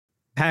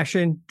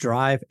Passion,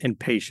 drive, and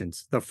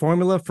patience. The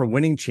formula for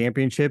winning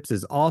championships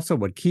is also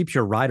what keeps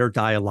your ride or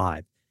die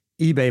alive.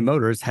 eBay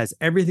Motors has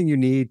everything you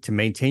need to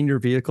maintain your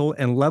vehicle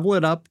and level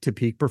it up to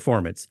peak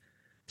performance.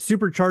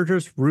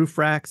 Superchargers, roof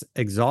racks,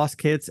 exhaust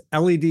kits,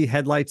 LED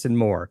headlights, and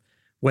more.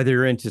 Whether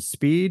you're into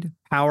speed,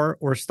 power,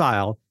 or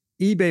style,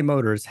 eBay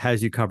Motors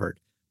has you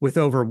covered. With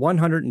over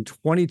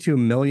 122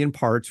 million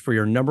parts for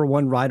your number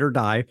one ride or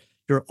die,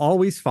 you'll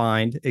always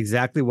find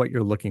exactly what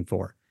you're looking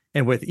for.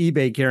 And with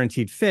eBay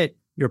Guaranteed Fit,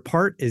 your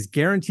part is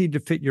guaranteed to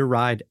fit your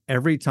ride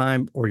every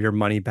time or your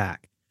money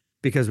back.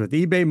 Because with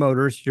eBay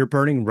Motors, you're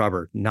burning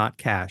rubber, not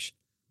cash.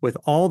 With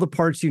all the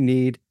parts you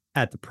need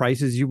at the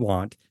prices you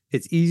want,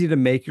 it's easy to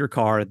make your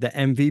car the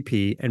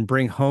MVP and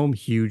bring home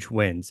huge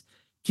wins.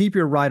 Keep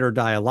your ride or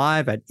die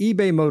alive at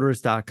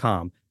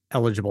ebaymotors.com.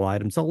 Eligible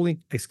items only.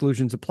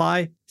 Exclusions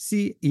apply.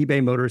 See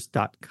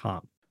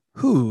ebaymotors.com.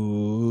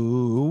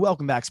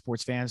 Welcome back,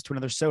 sports fans, to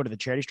another SODE, the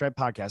Charity Stripe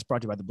podcast,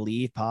 brought to you by the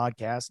Believe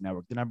Podcast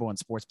Network, the number one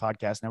sports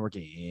podcast network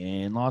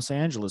in Los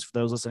Angeles. For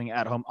those listening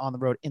at home, on the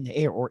road, in the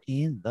air, or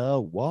in the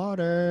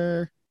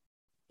water.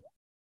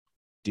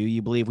 Do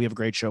you believe? We have a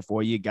great show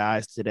for you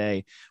guys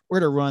today.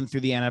 We're going to run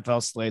through the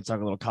NFL slate, talk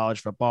a little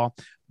college football,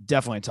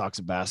 definitely talk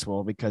some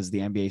basketball because the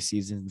NBA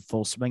season is in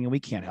full swing and we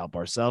can't help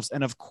ourselves.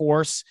 And of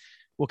course,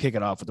 we'll kick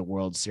it off with the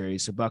World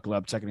Series. So buckle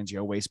up, tuck it into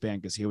your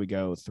waistband, because here we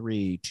go.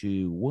 3,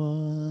 2,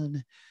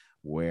 1.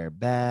 We're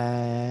back.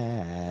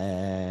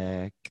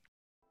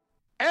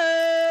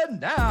 And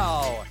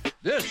now,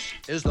 this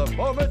is the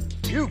moment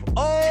you've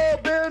all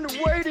been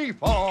waiting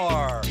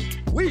for.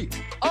 We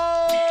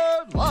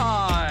are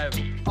live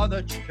on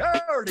the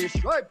Charity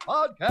Stripe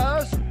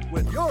podcast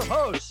with your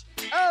hosts,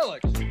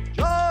 Alex,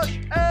 Josh,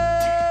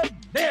 and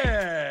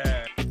Nick.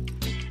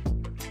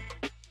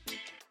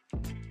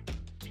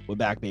 We're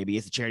back, baby.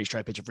 It's the Charity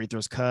Stripe pitch of free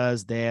throws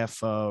because they're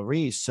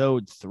free.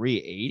 SODE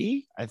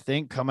 380, I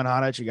think, coming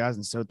out at you guys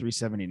in SODE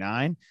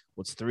 379.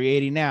 Well, it's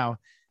 380 now.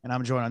 And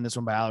I'm joined on this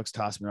one by Alex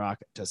Tosmirock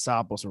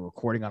Tasopoulos. We're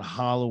recording on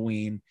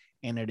Halloween,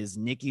 and it is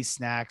Nikki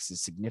Snacks,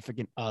 his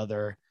significant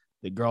other,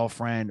 the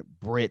girlfriend,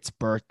 Britt's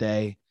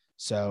birthday.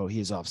 So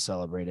he's off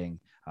celebrating.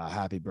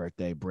 Happy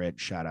birthday, Britt.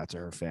 Shout out to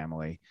her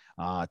family.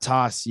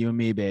 Toss, you and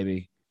me,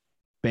 baby.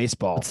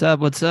 Baseball. What's up?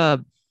 What's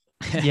up?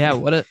 Yeah,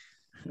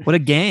 what a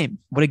game.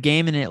 What a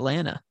game in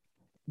Atlanta.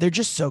 They're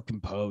just so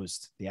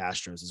composed. The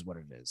Astros is what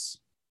it is.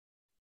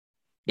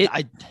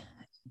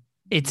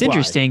 It's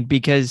interesting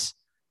because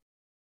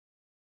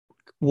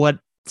what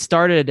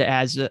started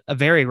as a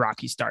very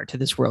rocky start to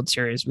this World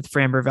Series with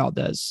Framber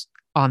Valdez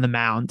on the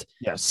mound,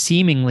 yes,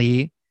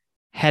 seemingly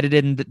headed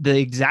in the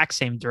exact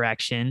same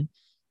direction.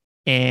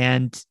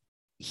 And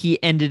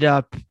he ended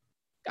up,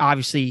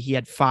 obviously, he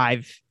had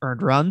 5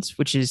 earned runs,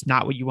 which is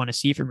not what you want to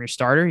see from your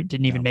starter. He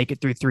didn't even make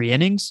it through 3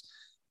 innings.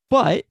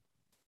 But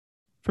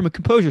from a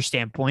composure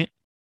standpoint,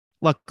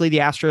 luckily the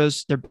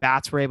Astros, their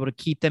bats were able to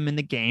keep them in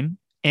the game,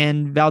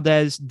 and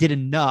Valdez did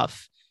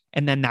enough.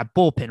 And then that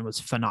bullpen was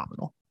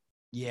phenomenal.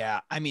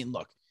 Yeah. I mean,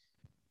 look,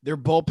 their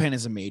bullpen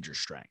is a major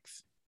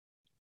strength.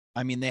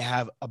 I mean, they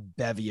have a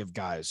bevy of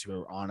guys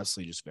who are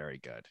honestly just very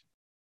good.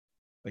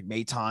 Like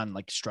Maton,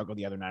 struggled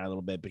the other night a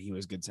little bit, but he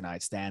was good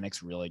tonight.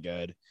 Stanek's really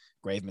good.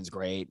 Graveman's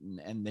great. And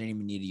they didn't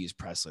even need to use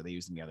Presley. They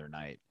used him the other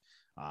night,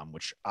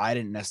 which I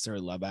didn't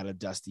necessarily love out of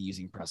Dusty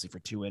using Presley for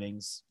 2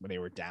 innings when they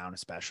were down,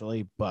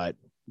 especially. But,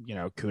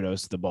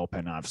 kudos to the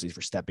bullpen, obviously,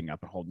 for stepping up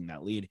and holding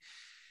that lead.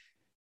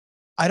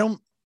 I'm not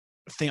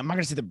going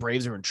to say the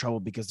Braves are in trouble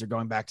because they're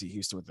going back to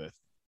Houston with a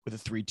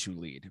 3-2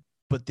 lead.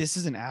 But this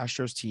is an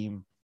Astros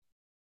team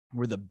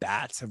where the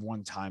bats have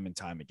won time and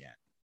time again.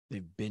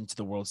 They've been to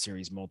the World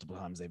Series multiple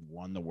times. They've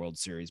won the World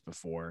Series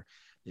before.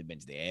 They've been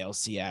to the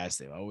ALCS.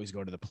 They always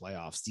go to the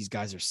playoffs. These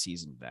guys are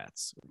seasoned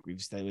vets. We've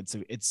said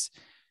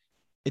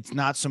it's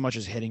not so much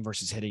as hitting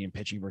versus hitting and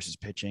pitching versus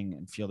pitching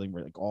and fielding,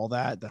 like all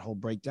that whole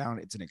breakdown.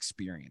 It's an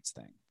experience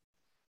thing.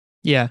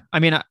 Yeah. I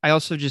mean, I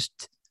also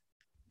just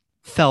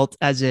felt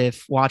as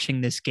if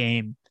watching this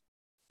game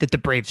that the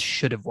Braves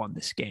should have won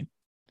this game.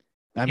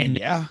 I mean,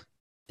 yeah,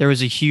 there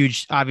was a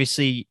huge,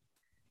 obviously,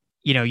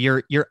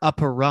 you're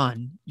up a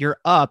run. You're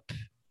up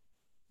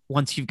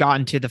once you've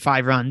gotten to the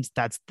 5 runs.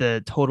 That's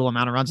the total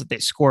amount of runs that they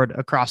scored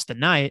across the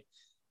night.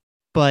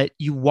 But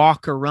you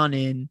walk a run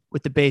in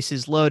with the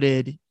bases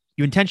loaded.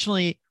 You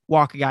intentionally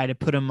walk a guy to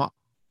put him up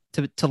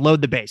to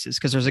load the bases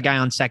because there's a guy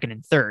on second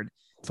and third.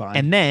 Fine.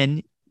 And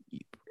then,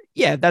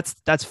 yeah,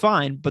 that's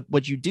fine. But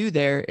what you do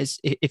there is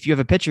if you have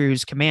a pitcher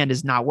whose command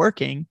is not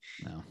working,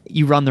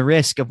 you run the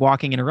risk of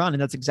walking in a run.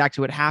 And that's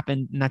exactly what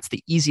happened. And that's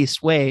the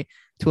easiest way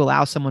to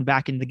allow someone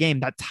back into the game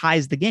that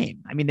ties the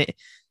game. I mean,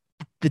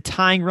 the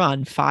tying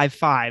run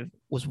 5-5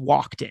 was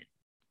walked in.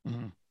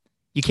 Mm-hmm.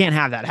 You can't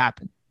have that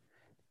happen.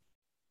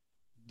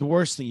 The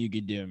worst thing you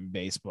could do in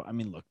baseball, I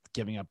mean, look,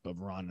 giving up a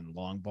run and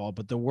long ball,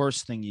 but the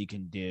worst thing you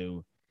can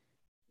do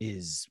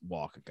is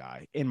walk a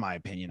guy, in my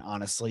opinion,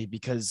 honestly,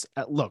 because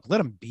look, let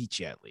him beat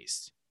you at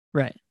least.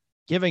 Right.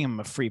 Giving him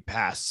a free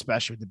pass,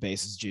 especially with the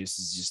bases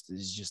juice,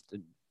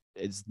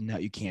 it's no,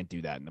 you can't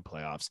do that in the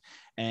playoffs.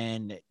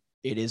 And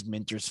it is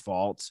Minter's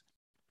fault.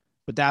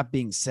 But that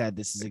being said,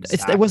 this is It's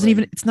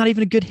exactly not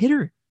even a good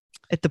hitter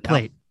at the No,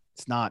 plate.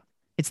 it's not.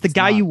 It's the It's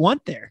guy not. you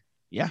want there.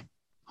 Yeah,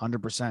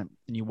 100%.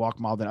 And you walk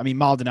Maldonado. I mean,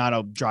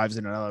 Maldonado drives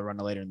in another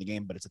runner later in the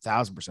game, but it's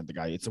 1,000% the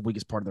guy. It's the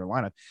weakest part of their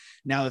lineup.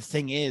 Now, the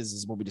thing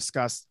is what we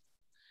discussed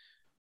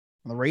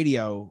on the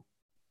radio.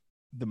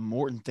 The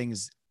Morton thing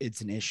is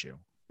it's an issue.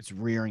 It's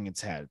rearing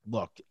its head.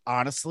 Look,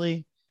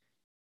 honestly,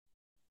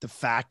 the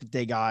fact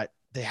that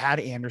they had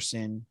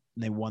Anderson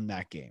and they won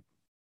that game,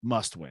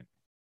 must win.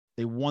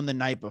 They won the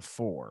night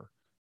before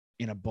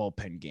in a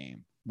bullpen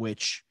game,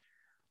 which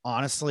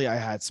honestly, I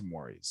had some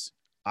worries.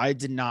 I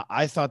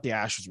thought the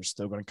Astros were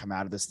still going to come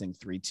out of this thing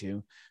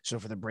 3-2. So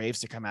for the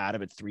Braves to come out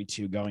of it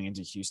 3-2 going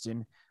into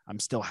Houston, I'm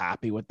still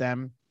happy with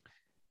them.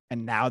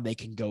 And now they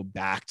can go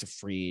back to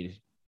Fried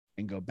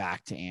and go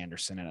back to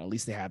Anderson. And at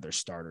least they have their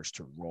starters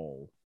to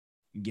roll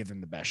and give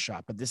them the best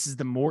shot. But this is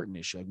the Morton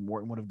issue. Like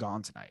Morton would have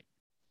gone tonight,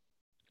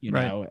 you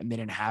Right. know, and they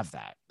didn't have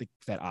that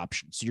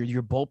option. So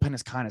your bullpen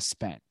is kind of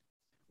spent,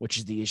 which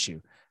is the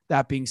issue.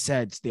 That being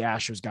said, the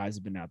Astros guys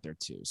have been out there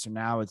too. So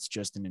now it's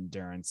just an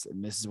endurance.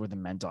 And this is where the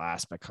mental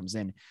aspect comes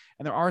in.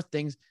 And there are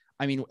things,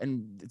 I mean,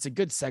 and it's a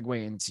good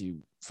segue into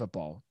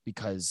football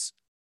because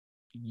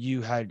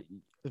you had,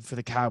 for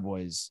the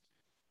Cowboys,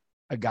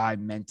 a guy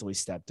mentally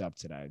stepped up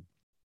today.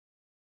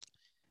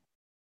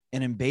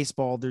 And in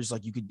baseball, there's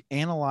like, you could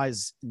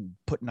analyze and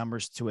put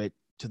numbers to it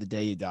to the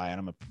day you die. And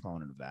I'm a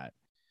proponent of that.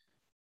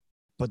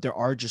 But there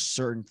are just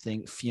certain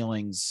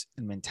feelings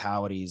and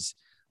mentalities.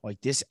 Like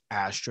this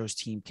Astros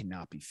team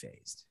cannot be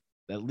phased,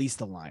 at least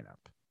the lineup.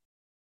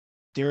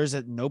 There is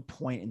at no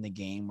point in the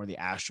game where the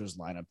Astros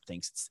lineup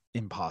thinks it's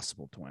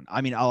impossible to win.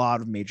 I mean, a lot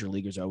of major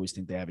leaguers always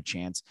think they have a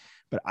chance,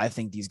 but I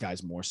think these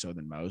guys more so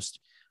than most,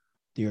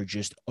 they are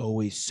just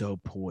always so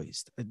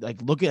poised.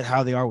 Like, look at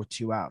how they are with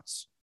 2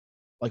 outs,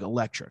 like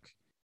electric.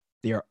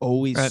 They are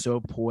always so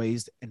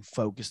poised and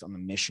focused on the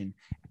mission,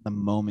 the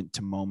moment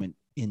to moment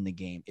in the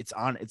game.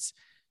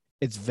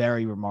 It's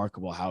very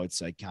remarkable how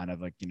it's like kind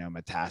of like, you know,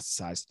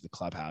 metastasized to the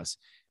clubhouse.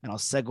 And I'll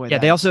segue. Yeah,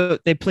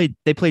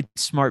 they played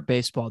smart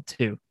baseball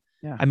too.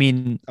 Yeah, I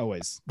mean,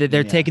 always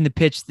they're taking the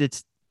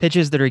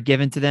pitches that are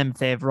given to them. If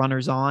they have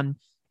runners on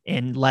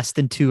in less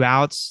than 2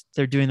 outs,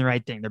 they're doing the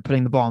right thing. They're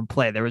putting the ball in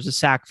play. There was a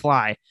sac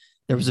fly.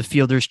 There was a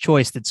fielder's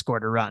choice that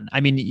scored a run.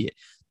 I mean,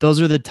 those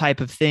are the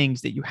type of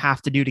things that you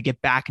have to do to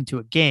get back into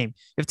a game.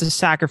 You have to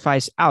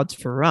sacrifice outs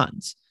for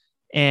runs.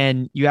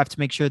 And you have to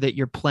make sure that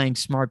you're playing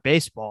smart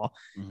baseball.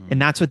 Mm-hmm. And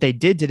that's what they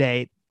did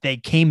today. They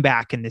came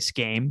back in this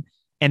game.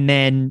 And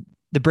then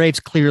the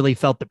Braves clearly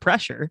felt the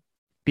pressure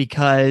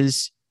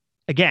because,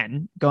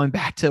 again, going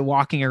back to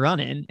walking a run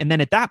in. And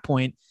then at that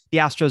point, the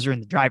Astros are in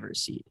the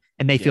driver's seat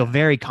and they feel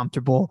very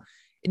comfortable.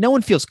 No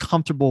one feels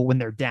comfortable when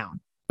they're down.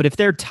 But if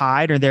they're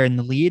tied or they're in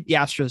the lead, the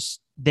Astros,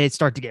 they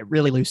start to get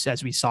really loose,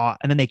 as we saw.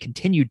 And then they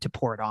continued to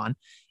pour it on.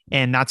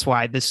 And that's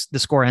why the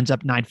score ends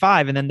up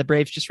 9-5. And then the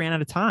Braves just ran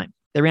out of time.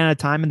 They ran out of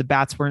time and the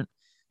bats weren't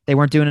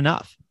doing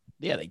enough.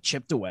 Yeah, they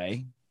chipped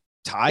away,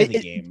 tied the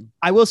game.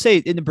 I will say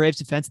in the Braves'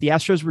 defense, the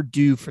Astros were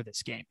due for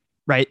this game,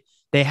 right?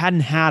 They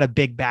hadn't had a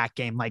big bat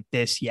game like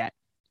this yet.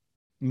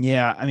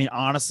 Yeah, I mean,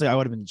 honestly, I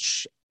would have been,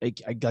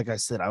 like I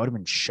said, I would have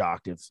been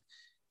shocked if,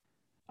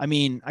 I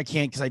mean, I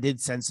can't because I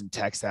did send some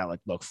text out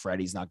like, look,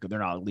 Freddie's not good. They're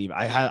not leaving.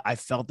 I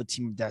felt the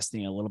team of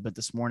destiny a little bit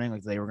this morning,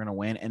 like they were going to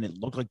win. And it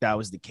looked like that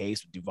was the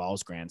case with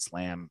Duvall's grand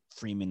slam,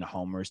 Freeman the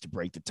homers to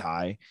break the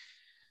tie.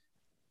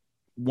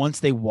 Once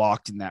they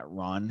walked in that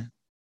run,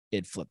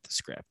 it flipped the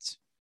script.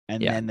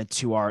 And then the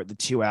two out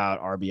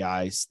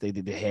RBIs, they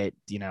did the hit,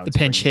 you know, the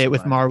pinch hit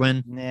with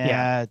Marwin.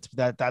 Yeah.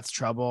 That's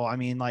trouble. I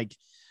mean, like,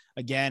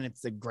 again,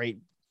 it's a great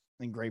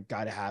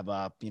guy to have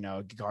up, you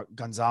know.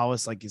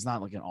 Gonzalez, like, he's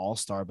not like an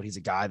all-star, but he's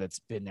a guy that's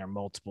been there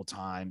multiple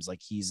times.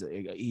 Like he's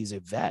a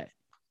vet,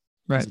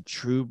 right? He's a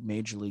true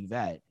major league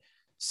vet.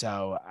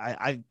 So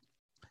I'm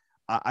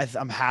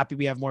happy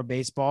we have more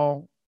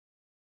baseball.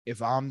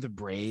 If I'm the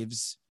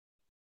Braves,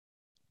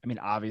 I mean,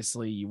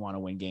 obviously you want to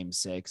win game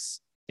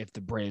 6. If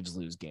the Braves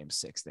lose game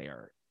 6, they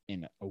are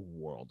in a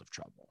world of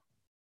trouble.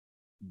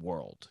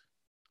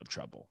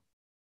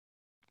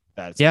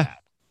 That's bad.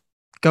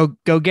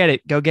 Go get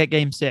it. Go get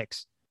game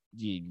 6.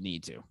 You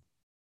need to.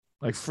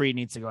 Like, Fried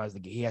needs to go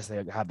he has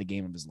to have the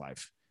game of his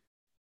life.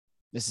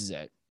 This is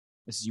it.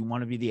 You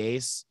want to be the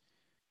ace.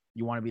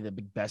 You want to be the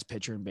best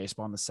pitcher in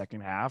baseball in the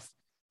second half.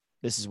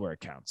 This is where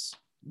it counts.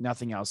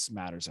 Nothing else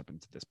matters up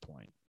until this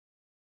point.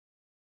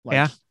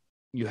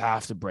 You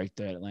have to break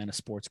the Atlanta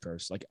sports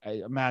curse. Like,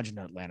 I imagine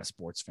Atlanta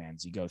sports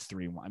fans, you go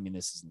 3-1. I mean,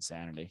 this is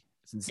insanity.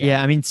 It's insanity.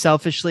 Yeah, I mean,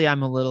 selfishly,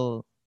 I'm a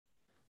little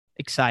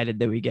excited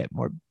that we get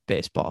more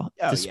baseball,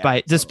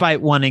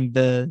 despite wanting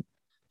the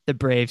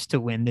Braves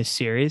to win this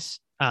series.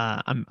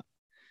 I'm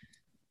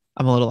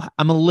a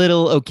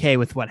little okay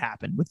with what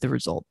happened with the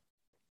result.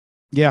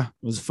 Yeah,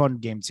 it was a fun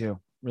game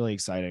too. Really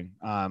exciting.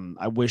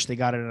 I wish they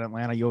got it in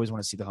Atlanta. You always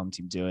want to see the home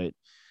team do it,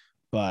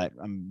 but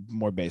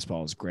more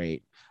baseball is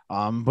great.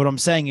 But I'm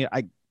saying,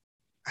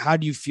 how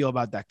do you feel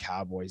about that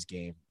Cowboys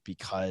game?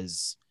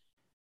 Because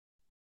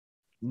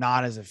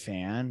not as a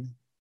fan,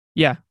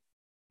 yeah,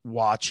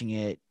 watching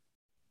it,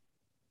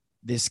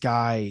 this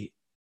guy,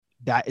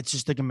 that it's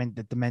just like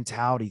the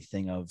mentality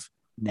thing of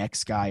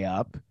next guy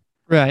up.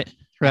 Right.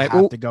 I Right.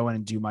 have to go in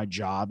and do my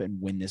job and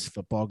win this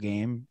football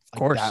game. Of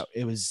course.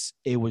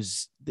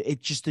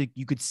 It just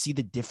you could see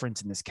the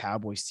difference in this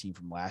Cowboys team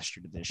from last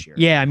year to this year.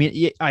 Yeah. I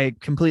mean, I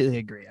completely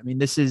agree. I mean,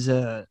 this is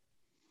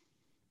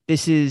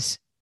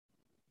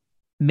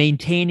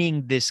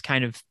maintaining this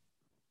kind of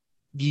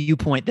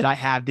viewpoint that I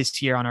have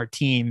this year on our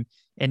team.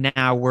 And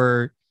now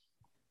we're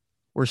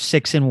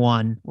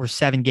 6-1. We're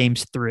 7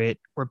 games through it.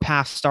 We're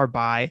past our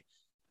bye.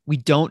 We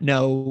don't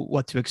know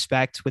what to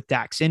expect with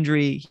Dak's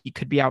injury. He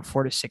could be out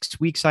 4 to 6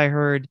 weeks, I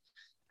heard,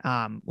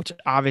 which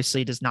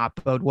obviously does not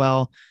bode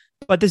well.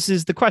 But this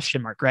is the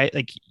question mark, right?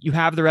 Like, you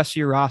have the rest of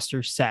your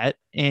roster set,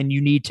 and you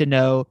need to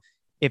know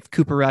if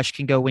Cooper Rush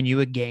can go win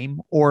you a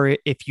game, or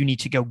if you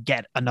need to go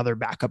get another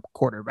backup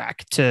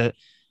quarterback to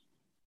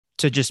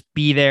just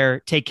be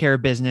there, take care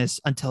of business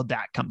until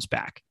Dak comes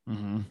back.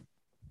 Mm-hmm.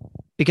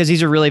 Because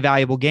these are really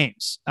valuable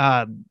games.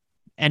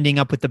 Ending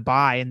up with the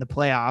bye in the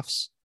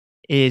playoffs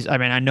is, I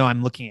mean, I know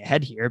I'm looking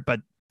ahead here,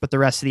 but the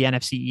rest of the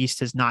NFC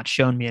East has not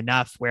shown me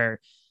enough where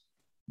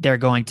they're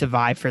going to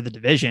vie for the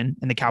division,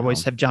 and the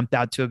Cowboys have jumped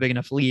out to a big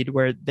enough lead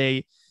where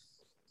they're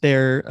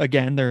I'm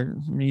going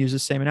to use the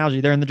same analogy,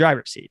 they're in the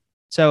driver's seat.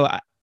 So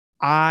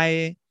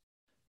I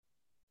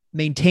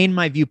maintain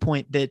my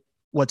viewpoint that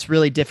what's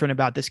really different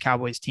about this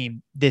Cowboys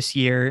team this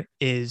year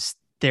is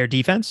their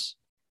defense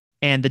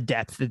and the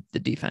depth that the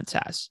defense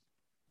has,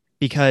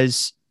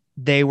 because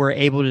they were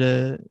able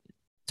to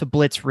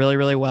blitz really,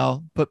 really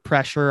well, put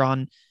pressure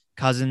on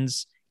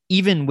Cousins,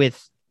 even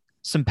with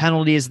some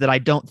penalties that I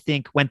don't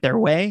think went their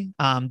way,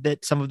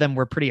 that some of them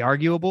were pretty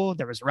arguable.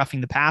 There was roughing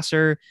the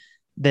passer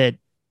that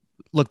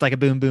looked like a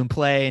boom, boom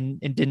play and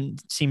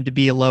didn't seem to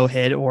be a low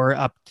hit or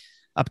up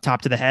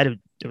top to the head.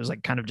 It was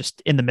like kind of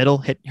just in the middle,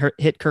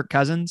 hit Kirk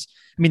Cousins.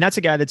 I mean, that's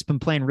a guy that's been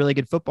playing really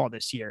good football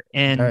this year,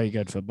 and very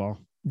good football.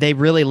 They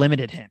really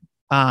limited him.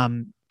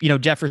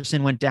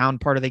 Jefferson went down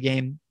part of the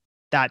game.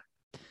 That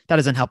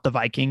doesn't help the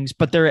Vikings,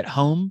 but they're at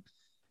home.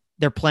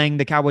 They're playing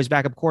the Cowboys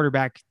backup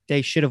quarterback.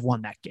 They should have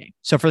won that game.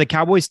 So for the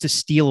Cowboys to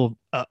steal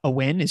a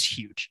win is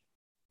huge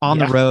on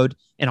the road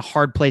in a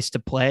hard place to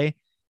play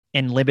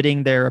and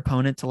limiting their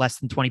opponent to less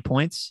than 20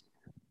 points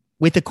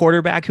with a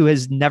quarterback who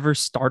has never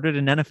started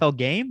an NFL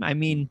game. I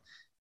mean,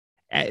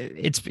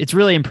 it's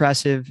really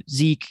impressive.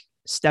 Zeke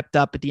stepped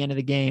up at the end of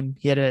the game.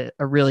 He had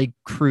a really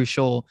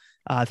crucial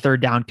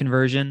third down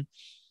conversion.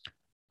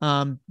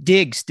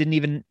 Diggs didn't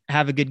even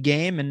have a good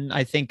game, and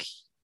I think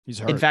he's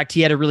hurt. In fact,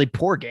 he had a really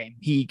poor game.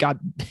 He got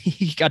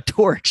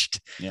torched,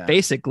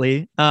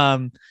 basically.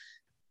 But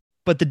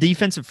the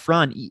defensive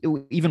front,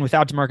 even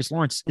without DeMarcus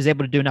Lawrence, is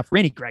able to do enough.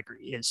 Randy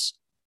Gregory is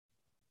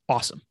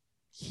awesome.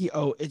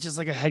 It's just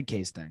like a head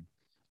case thing.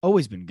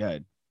 Always been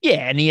good.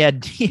 Yeah, and he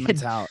had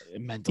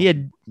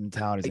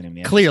mentality in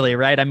him. Clearly,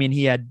 right? I mean,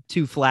 he had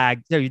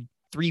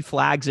 3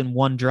 flags in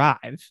one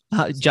drive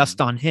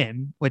just on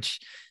him, which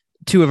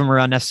 2 of them are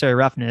unnecessary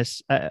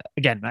roughness.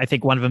 Again, I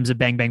think one of them is a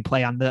bang bang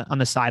play on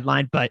the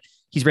sideline, but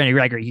he's Randy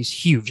Gregory. He's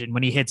huge, and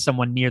when he hits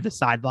someone near the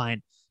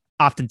sideline,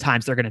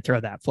 oftentimes they're going to throw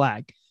that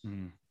flag.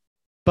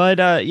 But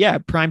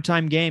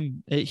primetime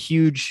game,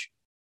 huge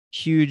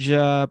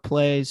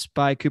plays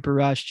by Cooper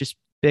Rush, just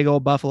big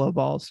old Buffalo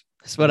balls.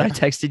 That's what I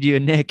texted you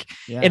and Nick.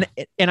 Yeah.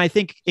 And I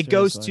think it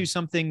goes to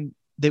something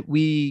that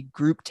we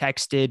group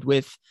texted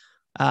with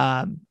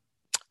our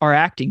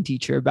acting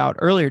teacher about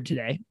earlier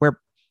today, where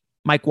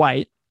Mike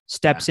White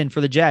steps in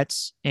for the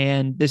Jets.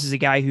 And this is a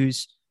guy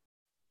who's,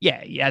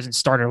 he hasn't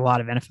started a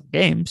lot of NFL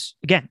games.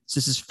 Again, this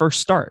is his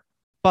first start,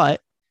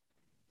 but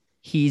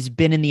he's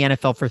been in the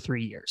NFL for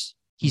 3 years.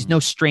 He's no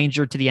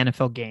stranger to the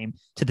NFL game,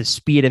 to the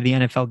speed of the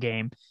NFL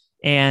game.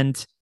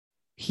 And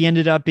he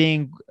ended up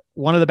being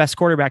one of the best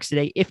quarterbacks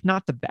today, if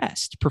not the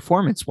best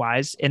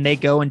performance-wise. And they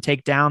go and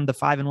take down the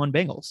 5-1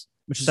 Bengals,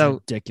 which is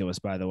ridiculous,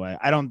 by the way.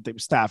 I don't think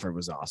Stafford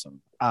was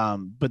awesome.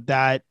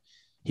 But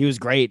he was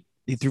great.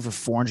 He threw for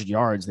 400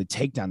 yards. They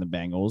take down the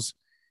Bengals.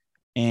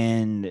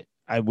 And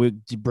I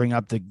would bring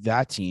up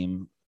that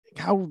team.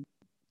 How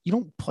you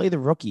don't play the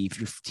rookie if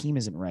your team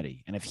isn't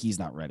ready and if he's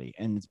not ready.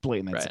 And it's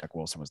blatant that Zach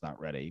Wilson was not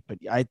ready. But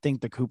I think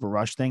the Cooper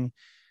Rush thing,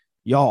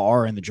 y'all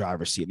are in the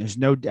driver's seat.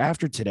 And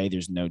after today,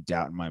 there's no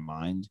doubt in my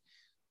mind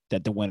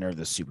that the winner of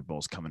the Super Bowl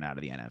is coming out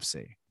of the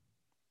NFC.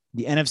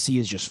 The NFC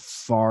is just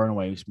far and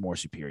away more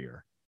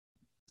superior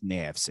than the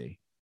AFC,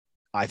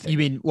 I think. You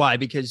mean why?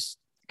 Because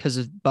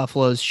of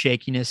Buffalo's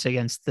shakiness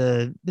against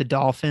the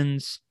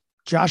Dolphins?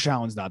 Josh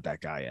Allen's not that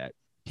guy yet.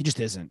 He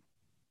just isn't.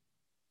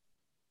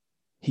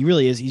 He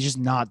really is. He's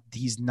not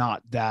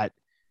that.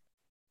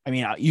 I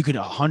mean, you could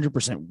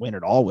 100% win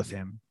it all with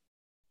him,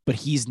 but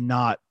he's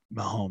not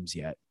Mahomes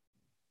yet,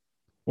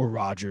 or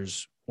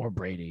Rodgers, or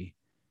Brady.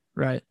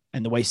 Right.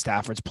 And the way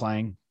Stafford's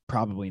playing,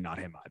 probably not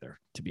him either,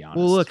 to be honest.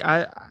 Well, look,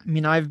 I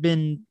mean, I've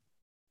been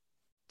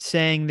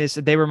saying this.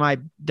 They're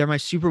my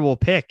Super Bowl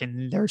pick,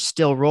 and they're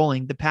still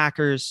rolling. The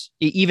Packers,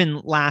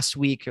 even last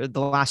week or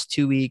the last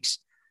 2 weeks,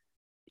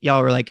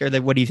 y'all were like,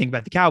 what do you think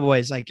about the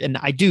Cowboys? Like, and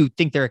I do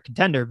think they're a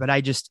contender, but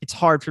it's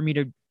hard for me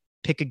to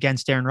pick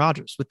against Aaron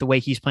Rodgers with the way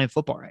he's playing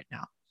football right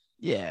now.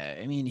 Yeah,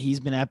 I mean, he's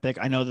been epic.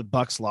 I know the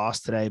Bucks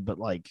lost today, but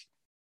like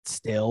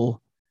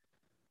still,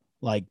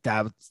 like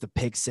that was the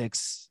pick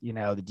six. You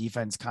know, the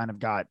defense kind of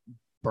got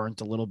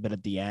burnt a little bit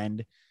at the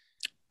end.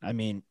 I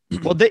mean,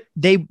 well,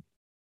 they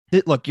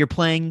look, you're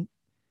playing,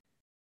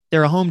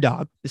 they're a home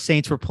dog. The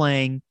Saints were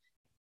playing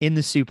in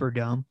the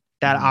Superdome.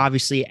 That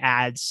obviously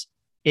adds,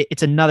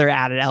 it's another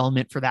added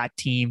element for that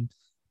team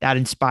that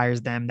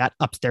inspires them, that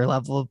ups their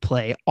level of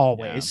play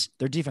always. Yeah,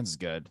 their defense is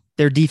good.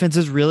 Their defense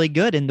is really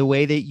good. And the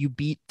way that you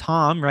beat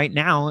Tom right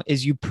now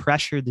is you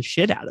pressure the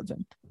shit out of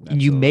him. Absolutely.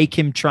 And you make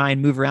him try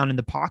and move around in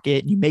the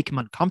pocket and you make him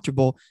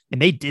uncomfortable.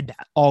 And they did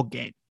that all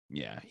game.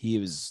 Yeah, he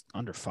was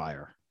under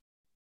fire.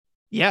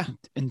 Yeah,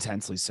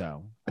 intensely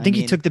so. I think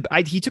he took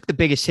the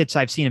biggest hits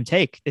I've seen him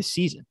take this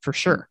season for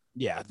sure.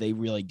 Yeah, they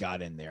really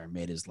got in there and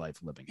made his life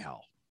living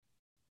hell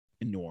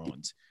in New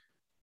Orleans.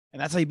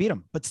 And that's how you beat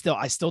him. But still,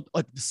 I still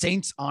like the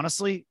Saints,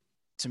 honestly,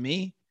 to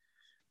me,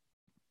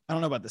 I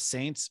don't know about the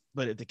Saints,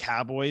 but if the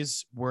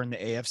Cowboys were in the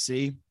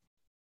AFC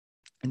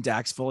and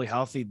Dak's fully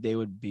healthy, they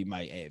would be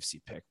my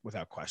AFC pick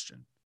without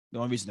question. The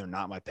only reason they're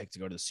not my pick to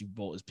go to the Super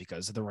Bowl is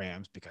because of the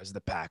Rams, because of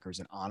the Packers.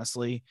 And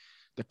honestly,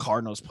 the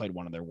Cardinals played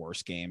one of their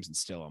worst games and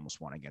still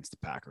almost won against the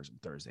Packers on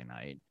Thursday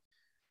night.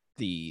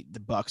 The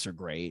Bucks are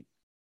great.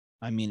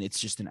 I mean, it's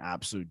just an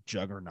absolute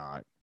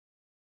juggernaut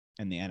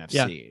in the NFC.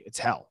 Yeah. It's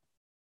hell.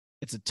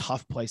 It's a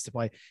tough place to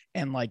play.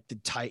 And like the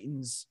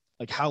Titans,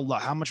 like how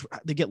much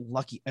they get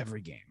lucky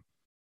every game.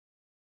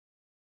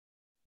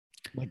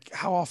 Like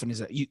how often is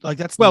that?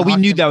 Well, we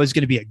knew that was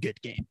going to be a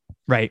good game,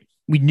 right?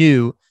 We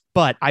knew,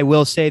 but I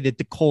will say that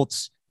the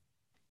Colts,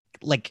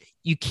 like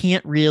you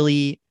can't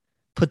really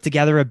put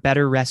together a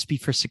better recipe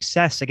for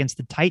success against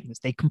the Titans.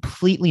 They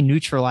completely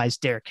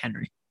neutralized Derrick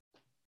Henry.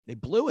 They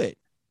blew it.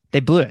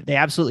 They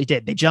absolutely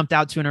did. They jumped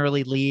out to an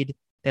early lead.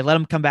 They let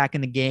him come back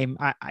in the game.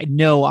 I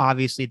know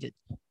obviously that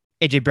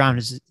AJ Brown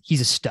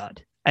he's a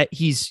stud.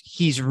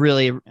 He's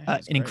really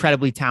an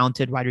incredibly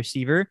talented wide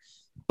receiver.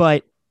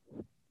 But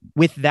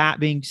with that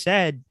being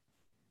said,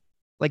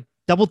 like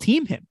double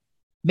team him,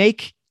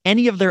 make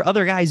any of their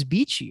other guys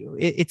beat you.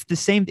 It's the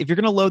same. If you're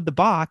going to load the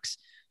box,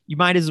 you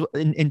might as well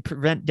and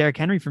prevent Derrick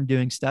Henry from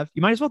doing stuff.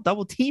 You might as well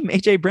double team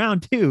AJ Brown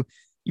too.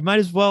 You might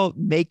as well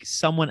make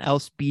someone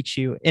else beat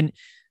you. And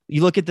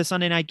you look at the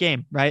Sunday night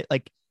game, right?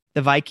 Like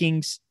the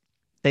Vikings,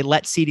 they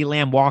let CeeDee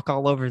Lamb walk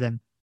all over them.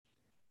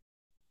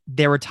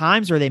 There were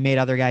times where they made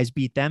other guys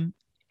beat them.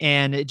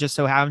 And it just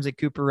so happens that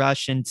Cooper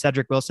Rush and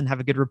Cedric Wilson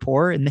have a good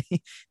rapport and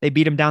they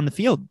beat him down the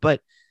field. But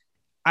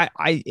I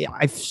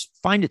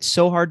find it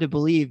so hard to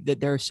believe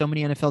that there are so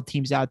many NFL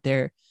teams out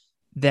there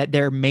that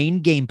their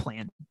main game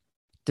plan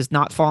does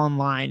not fall in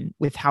line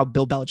with how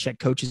Bill Belichick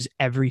coaches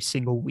every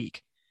single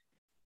week,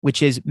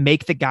 which is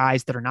make the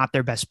guys that are not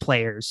their best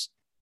players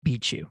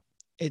beat you.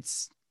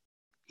 He's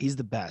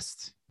the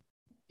best.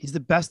 He's the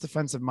best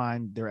defensive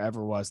mind there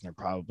ever was, and there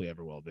probably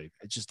ever will be.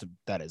 It's just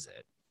that is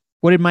it.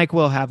 What did Mike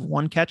Will have?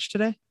 One catch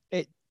today?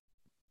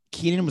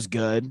 Keenan was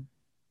good,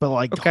 but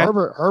like okay.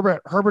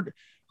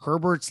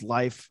 Herbert's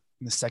life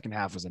in the second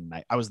half was a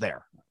night. I was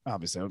there,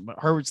 obviously, but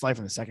Herbert's life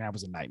in the second half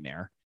was a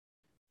nightmare.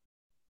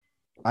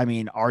 I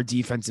mean, our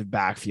defensive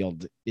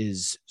backfield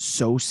is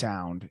so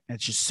sound.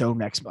 It's just so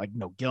next. Like,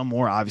 no,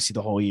 Gilmore, obviously,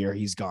 the whole year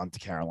he's gone to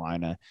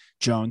Carolina.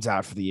 Jones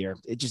out for the year.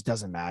 It just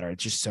doesn't matter.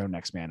 It's just so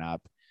next man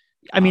up.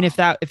 I mean, if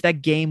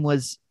that game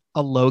was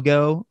a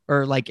logo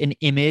or like an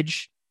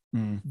image,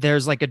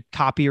 there's like a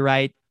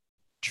copyright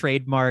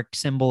trademark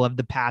symbol of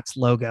the Pats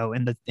logo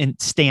and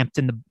stamped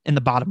in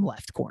the bottom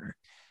left corner.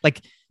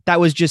 Like that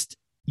was just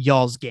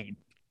y'all's game,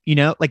 you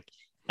know, like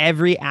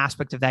every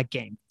aspect of that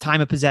game,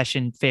 time of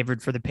possession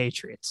favored for the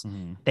Patriots.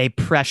 They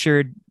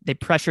pressured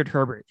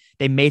Herbert.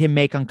 They made him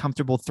make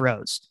uncomfortable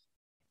throws.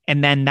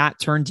 And then that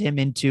turned him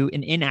into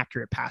an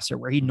inaccurate passer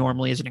where he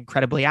normally is an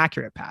incredibly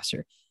accurate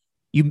passer.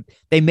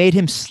 They made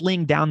him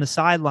sling down the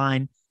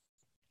sideline.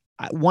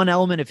 One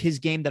element of his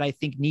game that I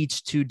think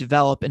needs to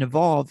develop and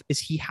evolve is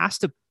he has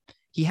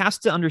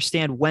to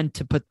understand when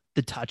to put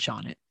the touch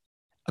on it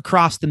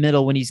across the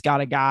middle when he's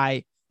got a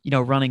guy, you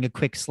know, running a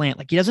quick slant.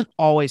 Like he doesn't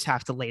always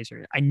have to laser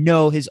it. I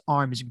know his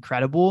arm is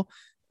incredible,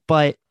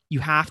 but you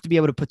have to be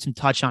able to put some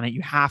touch on it.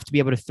 You have to be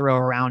able to throw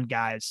around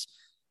guys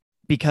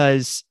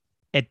because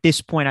at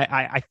this point,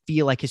 I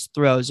feel like his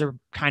throws are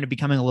kind of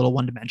becoming a little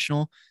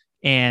one-dimensional,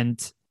 and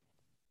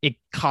it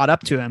caught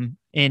up to him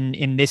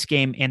in this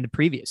game and the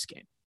previous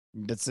game.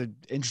 That's an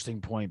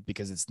interesting point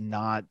because it's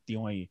not the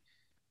only,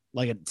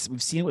 like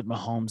we've seen it with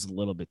Mahomes a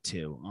little bit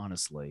too,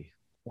 honestly.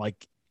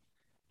 Like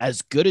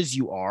as good as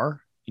you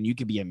are and you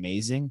can be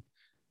amazing,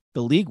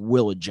 the league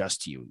will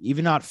adjust to you,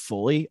 even not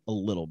fully, a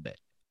little bit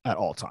at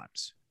all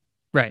times.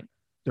 Right.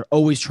 They're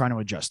always trying to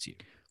adjust to you.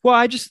 Well,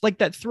 I just like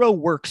that throw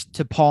works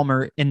to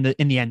Palmer in the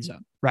end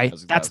zone, right?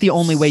 That's the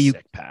only way you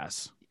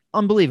pass.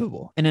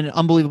 Unbelievable. And an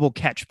unbelievable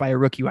catch by a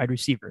rookie wide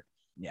receiver.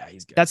 Yeah,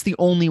 he's good. That's the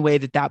only way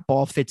that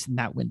ball fits in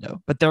that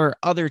window. But there are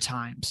other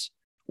times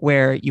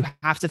where you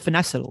have to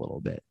finesse it a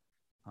little bit.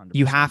 100%.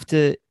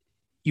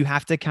 You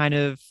have to kind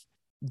of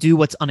do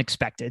what's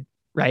unexpected.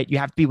 right? You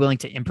have to be willing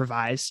to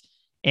improvise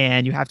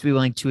and you have to be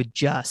willing to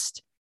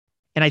adjust.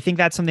 And I think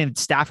that's something that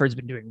Stafford's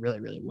been doing really,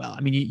 really well.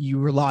 I mean, you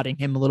were lauding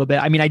him a little bit.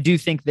 I mean, I do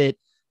think that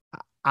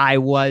I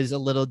was a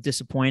little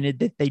disappointed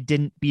that they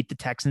didn't beat the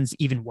Texans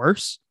even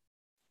worse.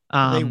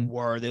 They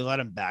let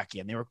him back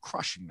in. They were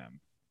crushing them.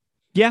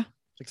 Yeah.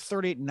 Like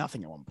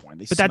 38-0 at one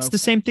point. But that's the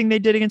same thing they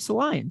did against the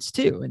Lions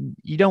too. And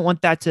you don't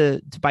want that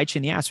to bite you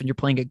in the ass when you're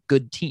playing a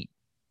good team,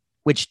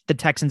 which the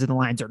Texans and the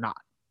Lions are not.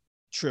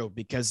 True,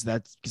 because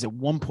at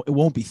one point it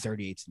won't be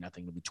 38-0.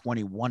 It'll be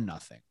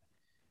 21-0.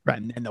 Right.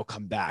 And then they'll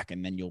come back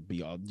and then you'll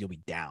be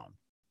down.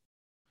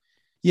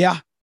 Yeah.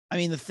 I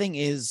mean, the thing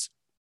is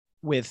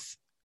with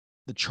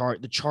the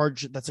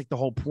charge, that's like the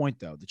whole point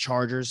though. The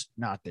Chargers,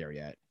 not there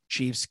yet.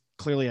 Chiefs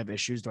clearly have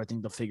issues. Do I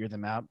think they'll figure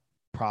them out?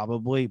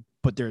 Probably,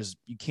 but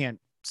you can't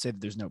say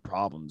that there's no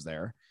problems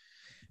there.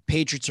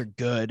 Patriots are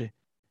good.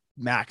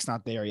 Mac's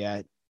not there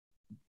yet.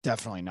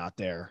 Definitely not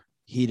there.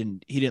 He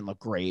didn't look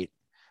great,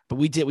 but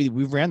we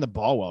ran the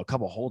ball well. A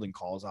couple holding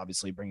calls,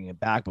 obviously bringing it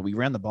back, but we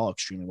ran the ball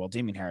extremely well.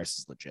 Damien Harris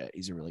is legit.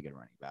 He's a really good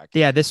running back.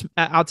 Yeah, this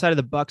outside of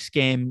the Bucs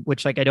game,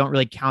 which like I don't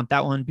really count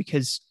that one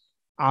because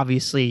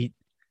obviously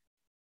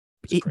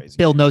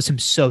Bill knows him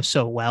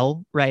so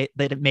well, right?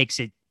 That it makes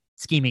it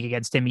scheming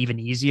against him even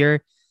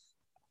easier.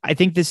 I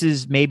think this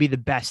is maybe the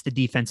best the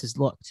defense has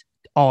looked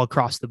all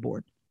across the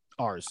board.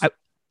 The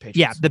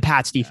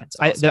Pats defense.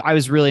 Yeah, awesome. I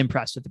was really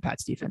impressed with the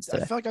Pats defense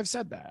today. I feel like I've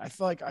said that. I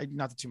feel like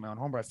not to toot my own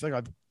horn, but I feel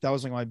like that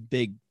was like my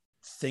big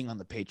thing on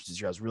the Patriots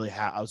this year.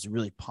 I was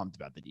really pumped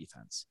about the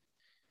defense.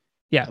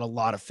 Yeah, I had a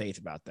lot of faith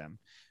about them.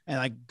 And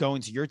like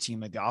going to your team,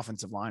 like the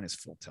offensive line is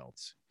full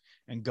tilt,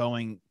 and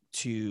going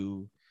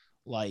to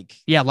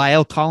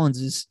La'el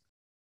Collins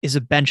is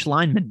a bench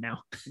lineman now.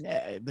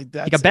 Yeah, he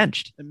got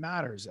benched. It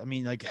matters. I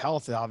mean, like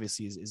health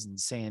obviously is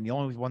insane. The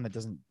only one that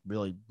doesn't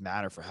really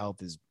matter for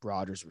health is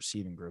Rodgers'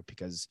 receiving group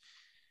because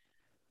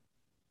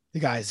the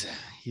guys,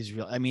 he's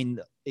real. I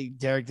mean,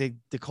 the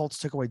Colts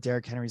took away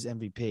Derrick Henry's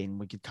MVP, and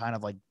we could kind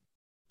of like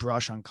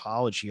brush on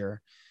college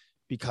here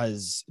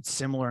because it's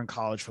similar in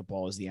college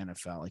football as the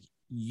NFL. Like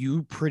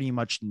you pretty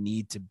much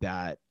need to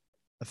bat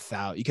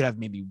 1,000. You could have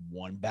maybe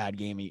one bad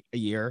game a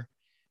year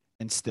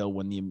and still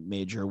win the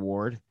major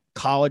award.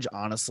 College,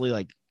 honestly,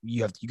 like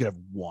you could have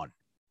one.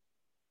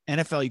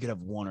 NFL, you could have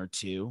one or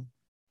two,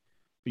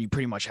 but you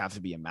pretty much have to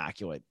be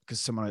immaculate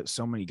because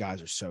so many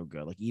guys are so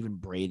good. Like even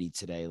Brady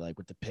today, like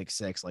with the pick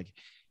six, like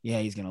yeah,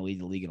 he's going to lead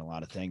the league in a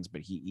lot of things,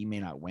 but he may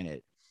not win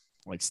it.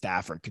 Like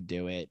Stafford could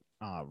do it.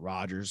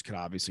 Rodgers could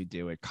obviously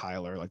do it.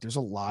 Kyler, like there's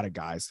a lot of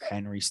guys.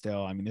 Henry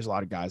still. I mean, there's a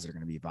lot of guys that are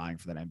going to be vying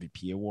for that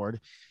MVP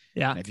award.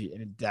 Yeah. And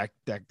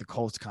the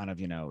Colts kind of,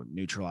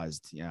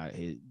 neutralized,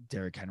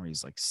 Derrick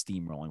Henry's like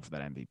steamrolling for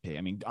that MVP.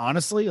 I mean,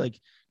 honestly, like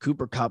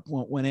Cooper Kupp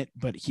won't win it,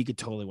 but he could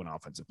totally win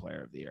Offensive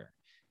Player of the Year.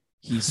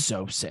 He's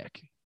so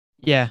sick.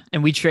 Yeah.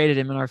 And we traded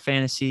him in our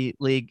fantasy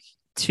league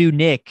to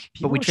Nick,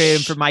 but we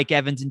traded him for Mike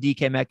Evans and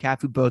DK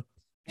Metcalf, who both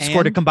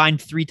scored a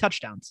combined 3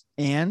 touchdowns.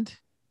 And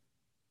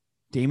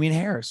Damien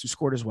Harris, who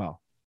scored as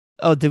well.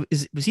 Oh,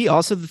 was he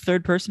also the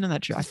third person in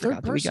that trade? I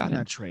forgot that we got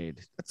that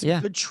trade. That's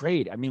a good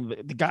trade. I mean,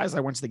 the guys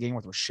I went to the game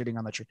with were shitting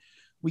on that trade.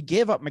 We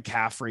gave up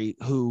McCaffrey,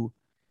 who,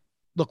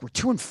 look, we're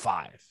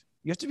 2-5.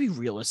 You have to be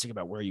realistic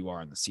about where you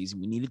are in the season.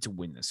 We needed to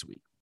win this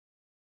week.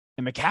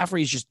 And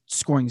McCaffrey is just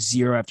scoring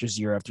 0 after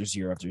 0 after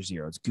 0 after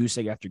 0. It's goose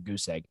egg after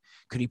goose egg.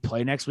 Could he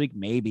play next week?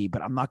 Maybe,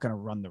 but I'm not going to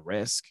run the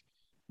risk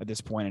at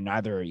this point, and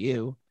neither are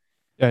you.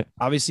 Yeah.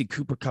 Obviously,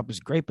 Cooper Kupp is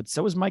great, but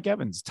so is Mike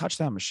Evans,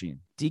 touchdown machine.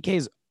 DK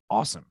is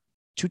awesome.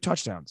 2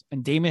 touchdowns.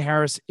 And Damien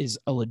Harris is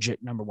a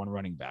legit number 1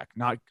 running back.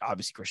 Not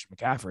obviously Christian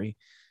McCaffrey,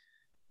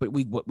 but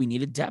we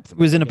needed depth. It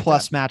was in a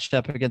plus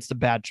matchup against the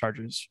bad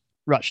Chargers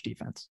rush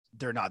defense.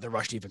 They're not. Their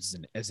rush defense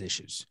is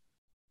issues.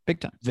 Big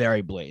time.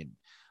 Very blatant.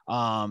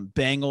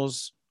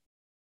 Bengals,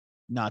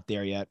 not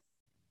there yet.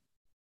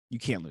 You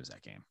can't lose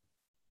that game.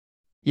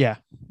 Yeah.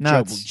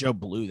 No, Joe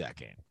blew that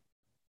game.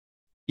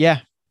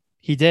 Yeah,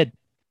 he did.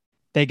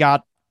 They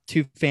got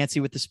too fancy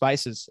with the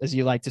spices, as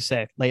you like to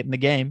say, late in the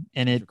game,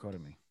 and it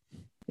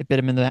bit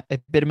him in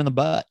the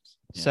butt.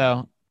 Yeah.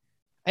 So,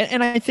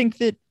 and I think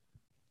that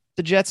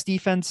the Jets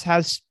defense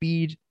has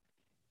speed,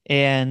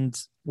 and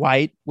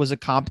White was a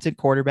competent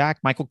quarterback.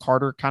 Michael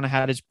Carter kind of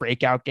had his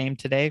breakout game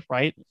today,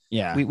 right?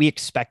 Yeah. We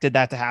expected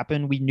that to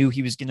happen. We knew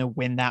he was going to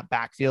win that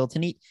backfield,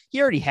 and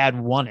he already had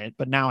won it,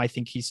 but now I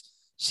think he's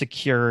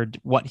secured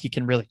what he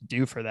can really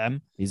do for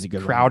them. He's a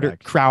good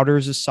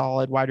Crowder's a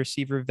solid wide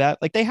receiver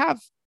vet. Like they have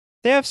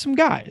some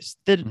guys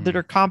that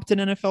are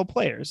competent NFL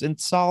players, and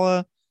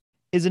Saleh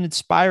is an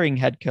inspiring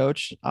head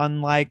coach,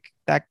 unlike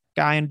that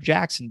guy in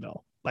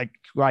Jacksonville, like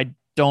who I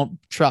don't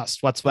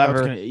trust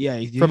whatsoever.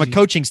 From a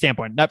coaching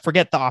standpoint, not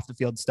forget the off the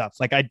field stuff.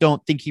 Like I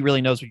don't think he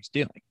really knows what he's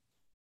doing.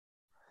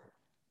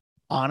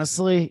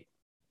 Honestly,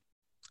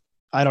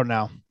 I don't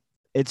know.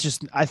 It's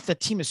just the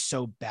team is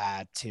so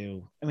bad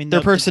too. I mean, their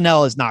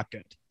personnel is not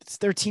good.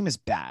 Their team is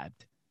bad.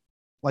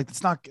 Like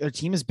their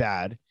team is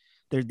bad.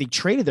 They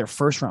traded their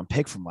first round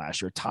pick from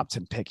last year, top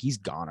 10 pick. He's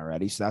gone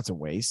already, so that's a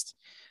waste.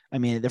 I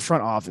mean, the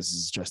front office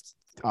is just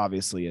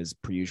obviously, as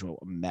per usual,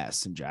 a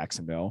mess in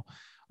Jacksonville.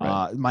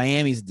 Right.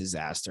 Miami's a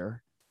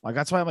disaster. Like,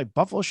 that's why I'm like,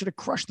 Buffalo should have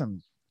crushed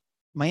them.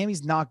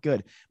 Miami's not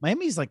good.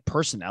 Miami's like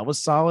personnel was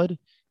solid,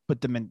 but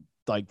the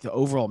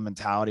overall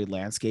mentality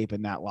landscape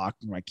in that locker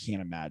room, I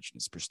can't imagine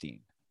is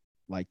pristine,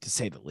 like, to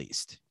say the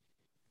least.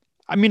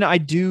 I mean, I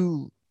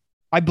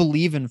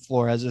believe in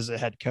Flores as a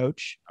head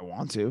coach. I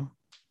want to.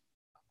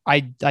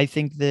 I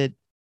think that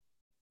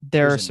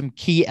there are some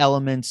key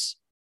elements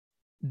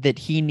that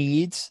he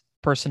needs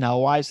personnel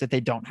wise that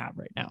they don't have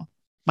right now.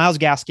 Myles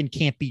Gaskin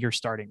can't be your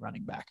starting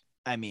running back.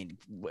 I mean,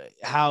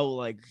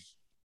 how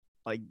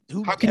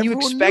who? How can you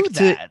expect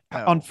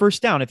on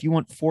first down, if you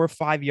want 4 or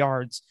 5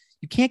 yards,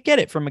 you can't get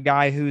it from a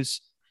guy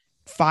who's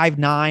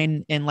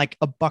 5'9" and like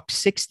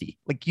 $160.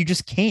 Like, you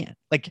just can't.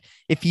 Like,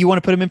 if you want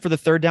to put him in for the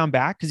third down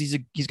back because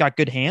he's got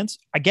good hands,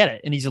 I get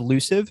it, and he's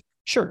elusive,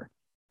 sure,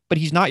 but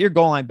he's not your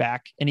goal line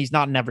back, and he's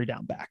not an every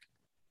down back.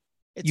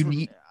 I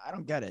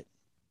don't get it.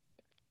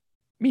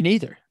 Me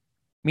neither.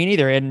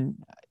 And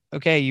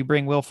okay, you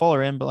bring Will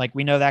Fuller in, but like,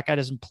 we know that guy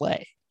doesn't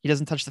play. He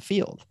doesn't touch the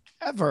field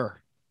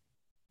Ever.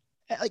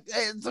 Like,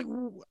 it's like,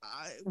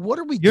 what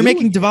are we You're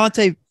doing?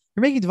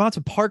 making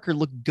Devontae Parker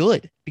look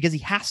good because he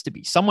has to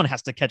be. Someone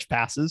has to catch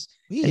passes.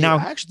 Yeah, and now,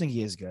 I actually think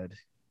he is good.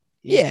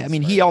 I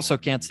mean, he also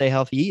can't stay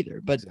healthy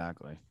either. But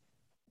exactly.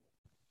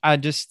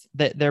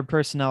 Their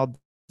personnel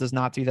does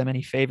not do them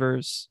any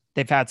favors.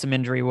 They've had some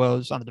injury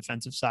woes on the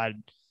defensive side,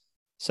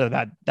 so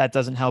that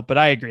doesn't help. But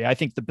I agree. I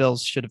think the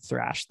Bills should have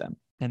thrashed them,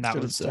 and that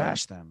was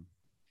thrashed them.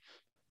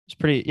 It's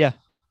pretty, a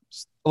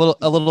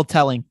little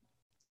telling.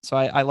 So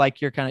I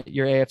like your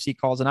AFC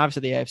calls, and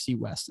obviously the AFC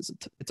West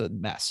it's a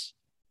mess.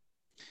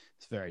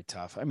 It's very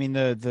tough. I mean,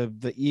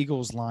 the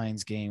Eagles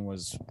Lions game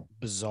was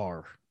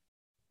bizarre.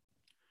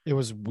 It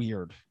was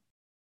weird.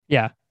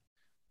 Yeah.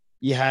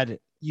 You had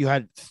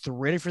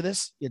ready for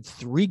this? You had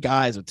 3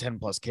 guys with 10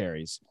 plus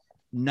carries.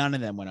 None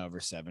of them went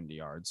over 70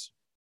 yards.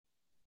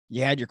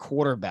 You had your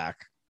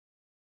quarterback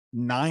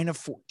 9 of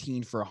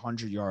 14 for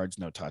 100 yards,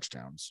 no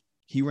touchdowns.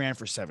 He ran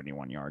for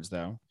 71 yards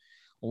though.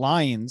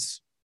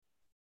 Lions,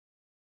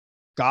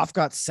 Goff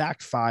got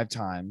sacked 5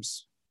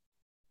 times.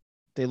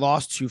 They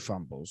lost 2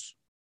 fumbles.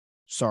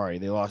 Sorry,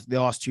 they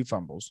lost 2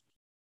 fumbles.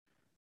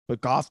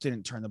 But Goff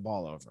didn't turn the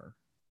ball over.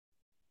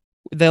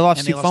 They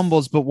lost 2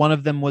 fumbles, but one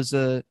of them was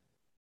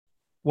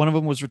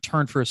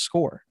returned for a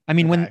score. I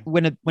mean, Okay.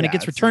 when it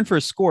gets returned for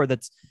a score,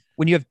 that's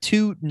when you have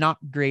 2 not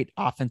great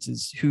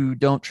offenses who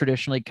don't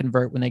traditionally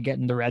convert when they get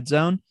in the red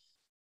zone,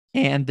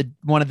 and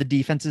one of the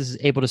defenses is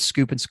able to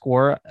scoop and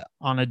score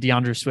on a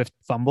DeAndre Swift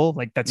fumble.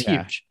 Like, that's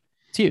huge.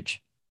 It's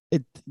huge.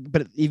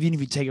 But even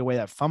if you take away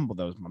that fumble,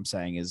 though, what I'm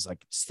saying is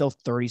like still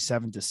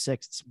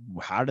 37-6.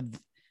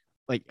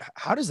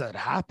 How does that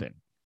happen?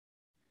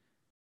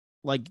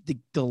 Like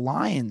the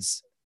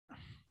Lions,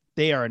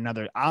 they are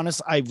another.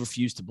 Honest, I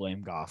refuse to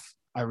blame Goff.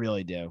 I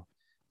really do,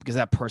 because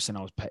that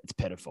personnel it's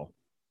pitiful.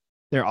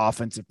 Their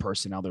offensive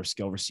personnel, their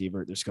skill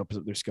receiver, their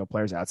skill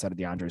players outside of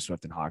DeAndre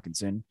Swift and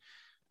Hawkinson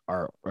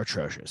are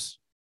atrocious.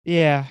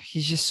 Yeah,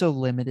 he's just so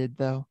limited,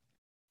 though.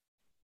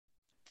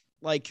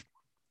 Like,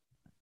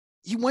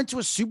 he went to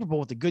a Super Bowl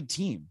with a good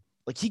team.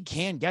 Like, he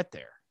can get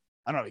there.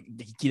 I don't know.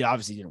 He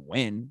obviously didn't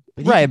win.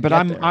 But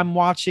I'm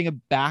watching a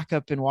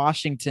backup in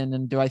Washington,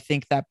 and do I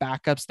think that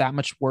backup's that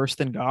much worse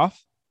than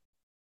Goff?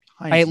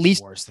 I at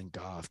least worse than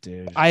Goff,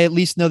 dude. I at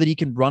least know that he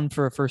can run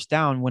for a first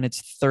down when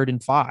it's 3rd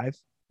and 5,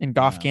 and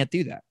Goff can't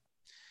do that.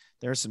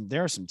 There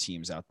are some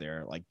teams out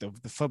there, like the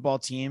football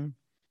team.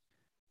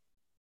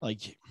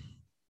 Like,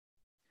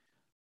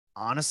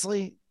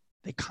 honestly,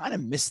 they kind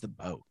of missed the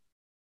boat.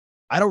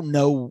 I don't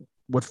know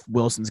what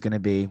Wilson's going to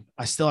be.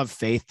 I still have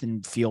faith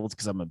in Fields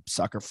because I'm a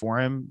sucker for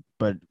him,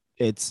 but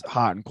it's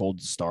hot and cold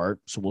to start.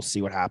 So we'll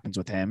see what happens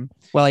with him.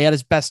 Well, he had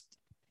his best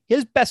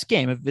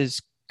game of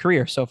his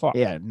career so far.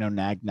 Yeah, no,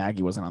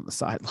 Nagy wasn't on the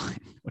sideline.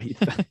 What do you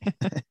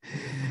think?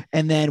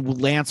 And then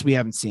Lance, we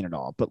haven't seen it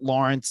all, but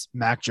Lawrence,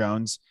 Mac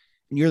Jones,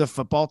 and you're the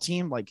football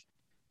team. Like,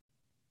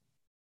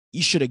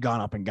 you should have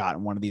gone up and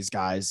gotten one of these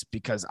guys,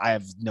 because I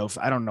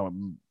don't know.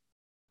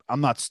 I'm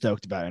not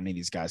stoked about any of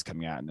these guys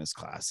coming out in this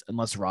class,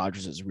 unless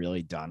Rodgers is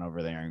really done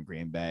over there in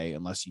Green Bay,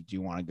 unless you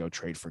do want to go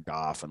trade for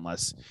Goff,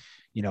 unless,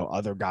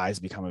 other guys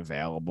become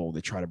available.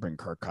 They try to bring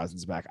Kirk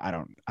Cousins back. I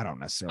don't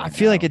necessarily. I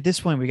feel like at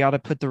this point we got to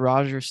put the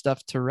Rodgers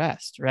stuff to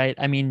rest, right?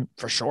 I mean,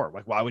 for sure.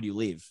 Like, why would you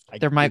leave?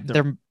 They're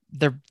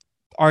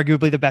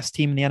arguably the best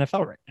team in the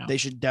NFL right now. They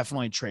should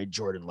definitely trade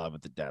Jordan Love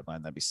at the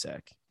deadline. That'd be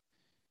sick.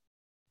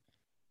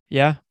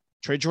 Yeah.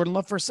 Trade Jordan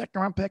Love for a 2nd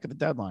round pick at the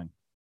deadline.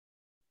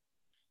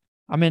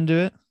 I'm into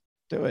it.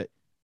 Do it.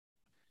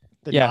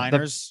 The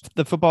Niners.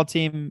 The football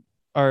team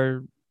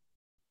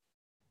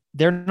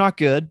they're not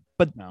good,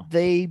 but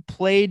they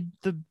played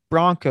the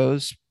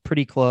Broncos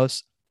pretty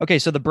close. Okay,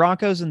 so the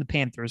Broncos and the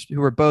Panthers, who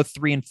were both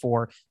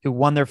 3-4, who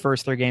won their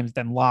first 3 games,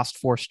 then lost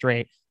 4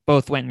 straight,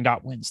 both went and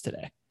got wins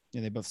today.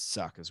 Yeah, they both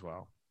suck as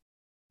well.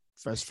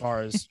 As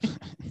far as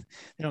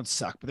they don't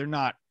suck, but they're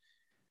not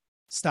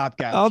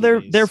stopgap. Oh,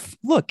 they're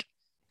look.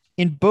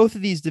 In both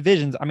of these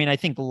divisions, I mean, I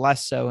think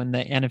less so in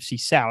the NFC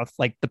South.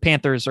 Like, the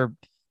Panthers are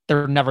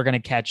They're never going to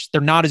catch.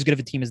 They're not as good of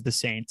a team as the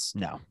Saints,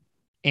 No,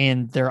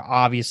 and they're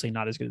obviously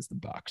not as good as the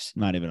Bucks.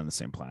 not even on the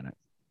same planet.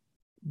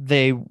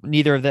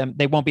 Neither of them,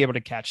 they won't be able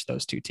to catch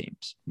those two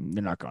teams.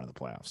 They're not going to the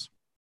playoffs.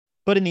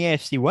 But in the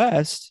AFC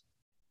West,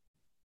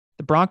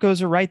 the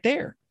Broncos are right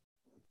there.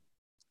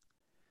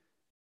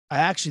 I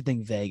actually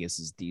think Vegas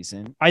is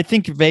decent, I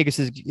think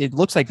it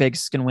looks like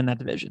Vegas is going to win that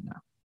division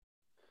now.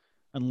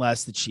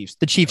 unless the Chiefs.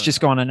 The Chiefs just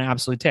go on an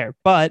absolute tear.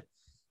 But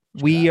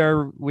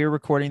Sure. we're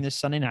recording this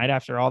Sunday night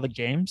after all the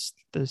games,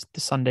 the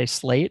Sunday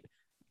slate.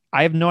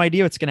 I have no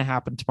idea what's going to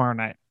happen tomorrow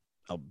night.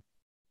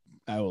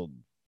 I will.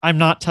 I'm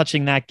not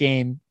touching that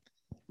game.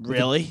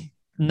 Really?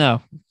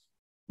 No,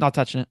 not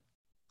touching it.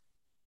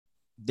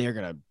 They're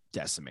gonna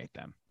decimate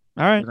them.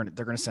 All right.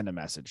 They're gonna send a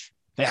message.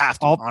 They have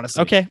to.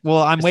 Honestly. Okay.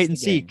 Well, I'm This wait is and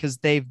the see game. because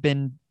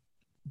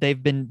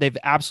they've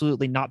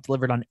absolutely not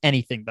delivered on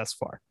anything thus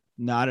far.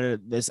 Not a,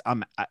 this.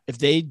 If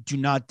they do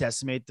not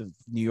decimate the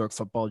New York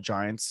Football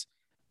Giants,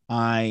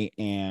 I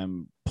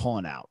am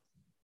pulling out.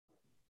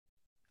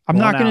 I'm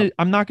Pulling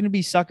not gonna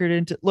be suckered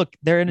into. Look,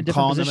 they're in a I'm different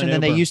calling them position an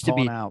than they Uber, used to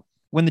be. pulling out.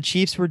 When the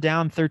Chiefs were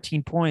down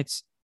 13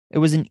 points, it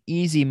was an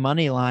easy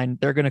money line.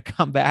 They're gonna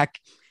come back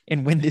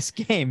and win this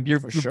game. You're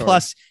For sure.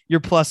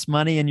 plus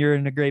money, and you're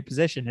in a great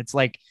position. It's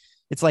like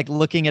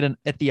looking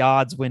at the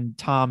odds when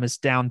Tom is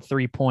down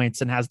 3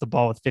 points and has the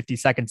ball with 50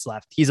 seconds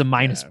left. He's a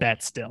minus Yeah.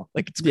 bet still.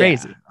 Like it's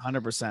crazy.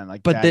 100%.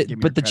 Like, But Dad, the give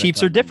me but your the credit Chiefs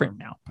card are different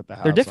number. now. Put the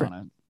They're house different.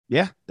 on it.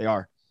 Yeah, they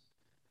are.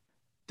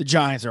 The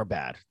Giants are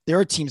bad. There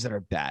are teams that are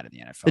bad in the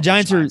NFL. The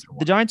Giants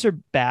one. are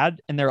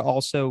bad, and they're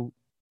also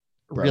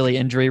really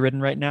injury ridden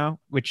right now,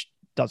 which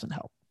doesn't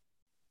help.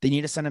 They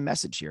need to send a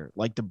message here.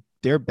 Like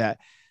they're bad.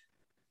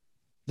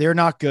 They're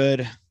not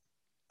good.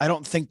 I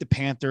don't think the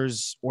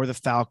Panthers or the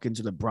Falcons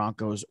or the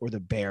Broncos or the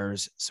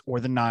Bears or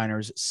the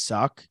Niners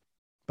suck,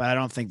 but I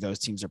don't think those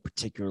teams are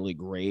particularly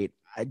great.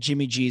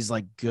 Jimmy G's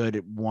like good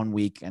at 1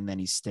 week and then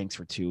he stinks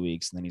for 2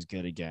 weeks and then he's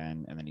good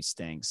again and then he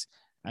stinks.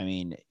 I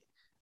mean,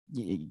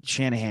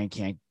 Shanahan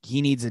can't.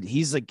 He needs it.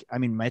 He's like, I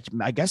mean,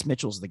 I guess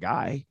Mitchell's the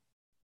guy.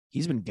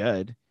 He's been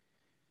good.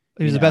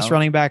 He was the best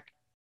running back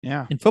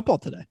Yeah. in football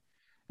today.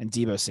 And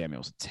Deebo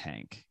Samuel's a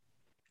tank.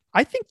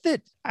 I think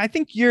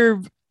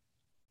you're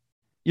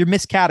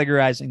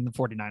miscategorizing the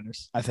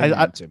 49ers. I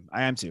am too.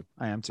 I am too.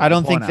 I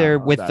don't think they're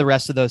with with the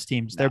rest of those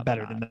teams. They're No,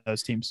 better they're than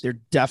those teams. They're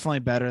definitely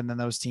better than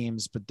those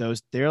teams, but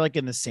they're like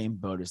in the same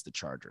boat as the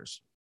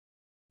Chargers.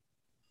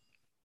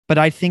 But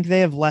I think they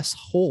have less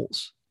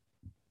holes.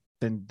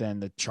 Than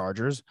the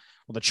Chargers.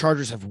 Well, the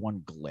Chargers have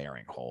one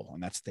glaring hole,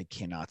 and that's they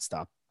cannot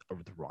stop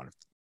over the run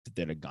if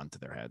they had a gun to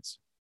their heads.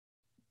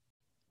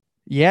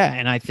 Yeah,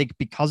 and I think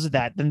because of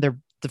that, then their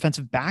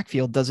defensive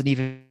backfield doesn't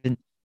even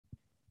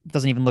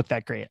look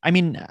that great. I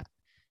mean,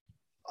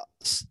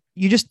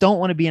 you just don't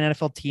want to be an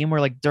NFL team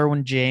where like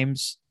Derwin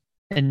James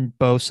and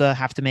Bosa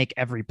have to make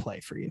every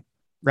play for you,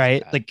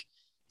 right? Like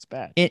It's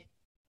bad.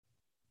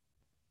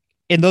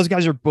 And those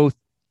guys are both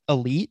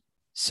elite,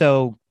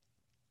 so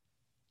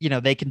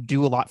they can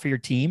do a lot for your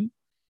team.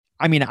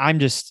 I mean,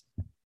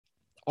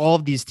 all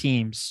of these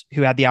teams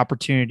who had the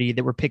opportunity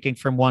that were picking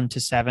from 1 to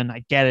 7.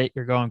 I get it.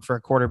 You're going for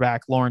a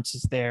quarterback. Lawrence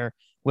is there.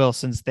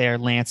 Wilson's there.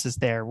 Lance is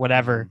there,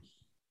 whatever.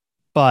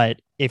 But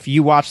if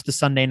you watch the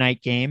Sunday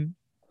night game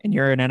and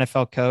you're an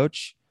NFL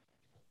coach,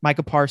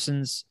 Micah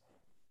Parsons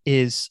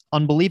is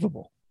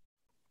unbelievable.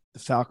 The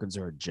Falcons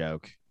are a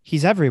joke.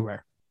 He's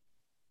everywhere.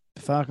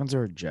 The Falcons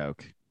are a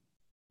joke.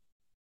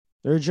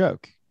 They're a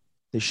joke.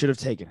 They should have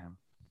taken him.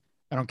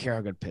 I don't care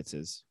how good Pitts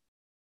is.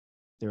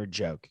 They're a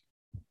joke.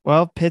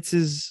 Well, Pitts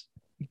is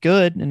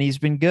good, and he's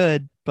been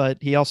good, but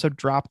he also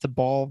dropped the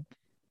ball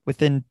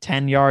within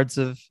 10 yards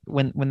of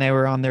when they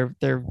were on their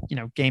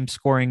game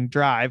scoring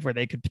drive where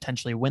they could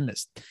potentially win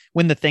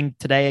the thing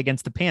today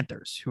against the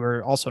Panthers, who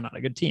are also not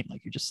a good team,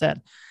 like you just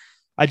said.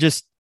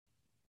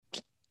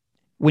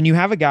 When you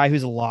have a guy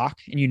who's a lock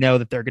and you know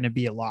that they're going to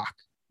be a lock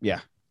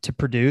to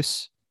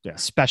produce,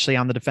 especially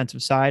on the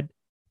defensive side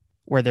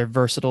where they're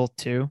versatile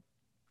too,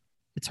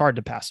 it's hard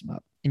to pass them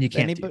up, and you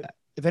can't do that.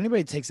 If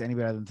anybody takes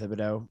anybody other than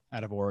Thibodeau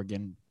out of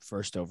Oregon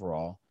first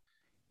overall,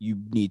 you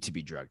need to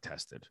be drug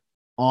tested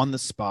on the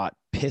spot,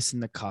 piss in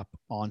the cup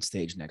on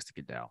stage next to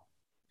Goodell.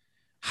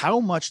 How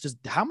much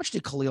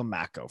did Khalil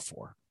Mack go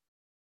for?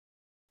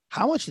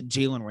 How much did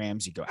Jalen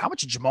Ramsey go? How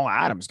much did Jamal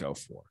Adams go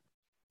for?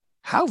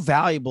 How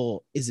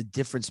valuable is a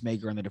difference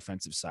maker on the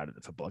defensive side of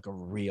the football? Like a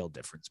real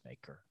difference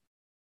maker.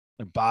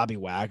 Like Bobby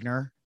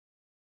Wagner,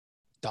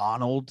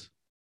 Donald.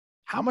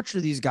 How much do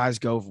these guys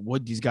go?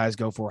 Would these guys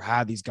go for?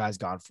 Have these guys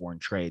gone for in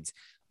trades?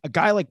 A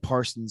guy like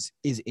Parsons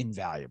is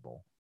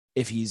invaluable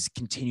if he's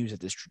continues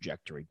at this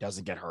trajectory,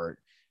 doesn't get hurt,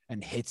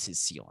 and hits his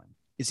ceiling.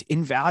 Is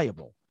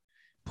invaluable.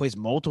 Plays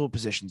multiple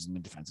positions in the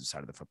defensive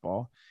side of the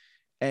football.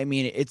 I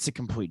mean, it's a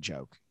complete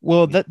joke.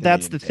 Well,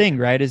 that's the thing,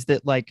 right? Is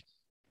that like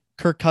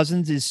Kirk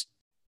Cousins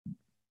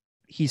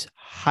he's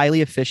highly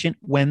efficient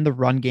when the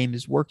run game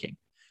is working.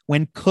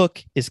 When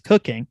Cook is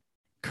cooking,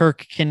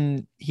 Kirk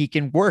can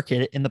work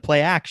it in the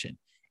play action.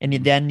 And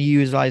then he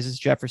utilizes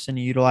Jefferson,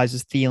 he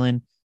utilizes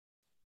Thielen.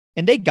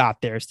 and they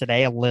got theirs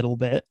today a little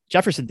bit.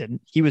 Jefferson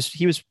didn't. He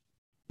was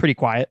pretty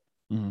quiet.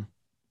 Mm-hmm.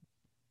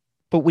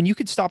 But when you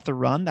could stop the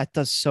run, that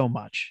does so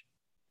much.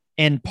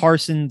 And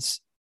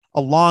Parsons,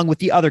 along with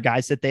the other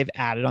guys that they've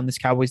added on this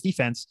Cowboys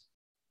defense,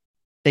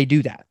 they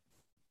do that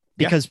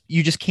because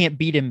you just can't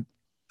beat him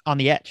on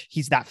the edge.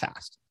 He's that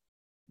fast.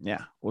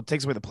 Yeah. Well, it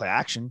takes away the play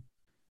action.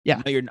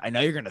 Yeah. I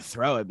know you're going to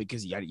throw it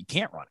because you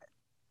can't run it.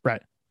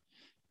 Right.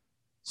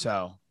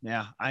 So,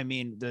 yeah, I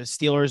mean, the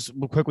Steelers,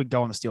 we'll quickly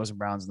go on the Steelers and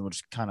Browns, and then we'll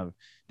just kind of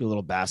do a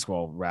little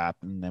basketball wrap,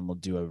 and then we'll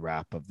do a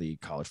wrap of the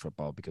college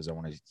football because I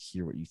want to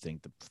hear what you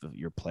think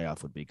your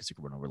playoff would be because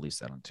we're going to release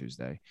that on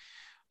Tuesday.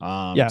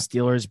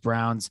 Steelers,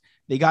 Browns,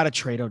 they got to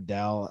trade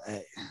Odell.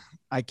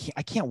 I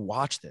can't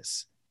watch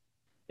this.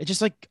 It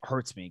just like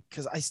hurts me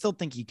because I still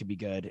think he could be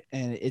good,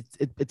 and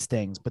it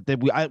stings. But then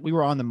we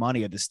were on the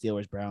money of the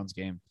Steelers Browns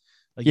game.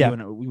 Like you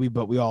and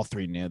we all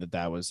three knew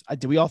that was.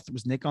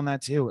 Was Nick on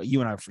that too?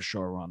 You and I for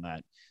sure were on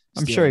that.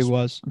 I'm sure he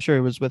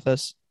was with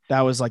us.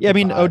 That was like, I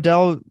mean,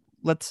 Odell.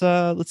 Let's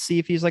see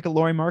if he's like a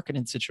Laurie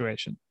Marketing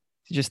situation.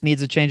 He just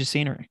needs a change of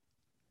scenery.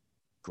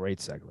 Great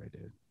segue,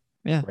 dude.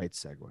 Yeah, great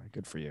segue.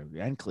 Good for you.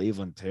 And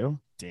Cleveland too.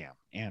 Damn,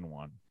 and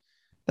one.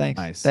 Thanks.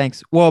 Nice.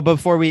 Thanks. Well,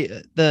 before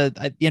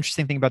the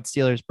interesting thing about the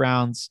Steelers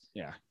Browns.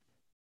 Yeah.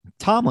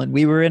 Tomlin,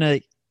 we were in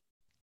a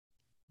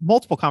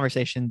multiple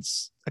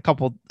conversations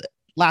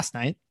last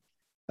night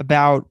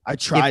about I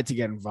tried to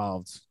get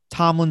involved.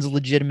 Tomlin's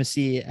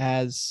legitimacy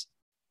as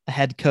a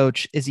head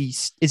coach. Is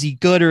he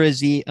good, or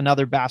is he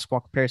another basketball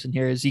comparison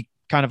here? Is he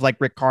kind of like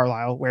Rick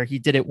Carlisle where he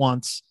did it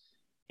once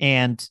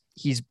and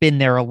he's been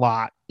there a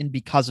lot, and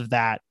because of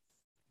that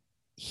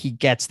he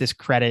gets this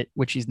credit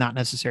which he's not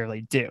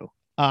necessarily due?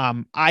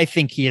 I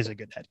think he is a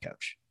good head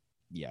coach.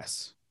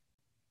 Yes.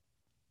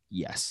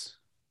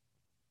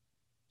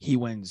 He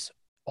wins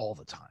all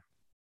the time.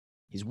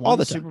 He's won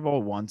the Super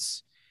Bowl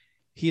once.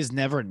 He is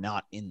never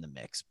not in the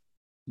mix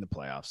in the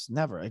playoffs.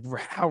 Never. Like,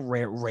 how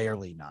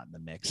rarely not in the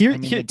mix.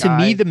 To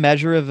me, the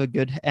measure of a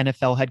good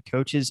NFL head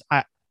coach is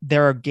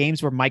there are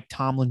games where Mike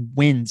Tomlin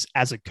wins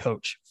as a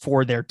coach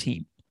for their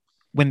team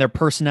when their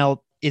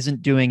personnel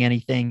isn't doing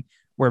anything,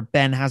 where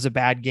Ben has a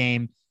bad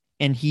game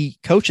and he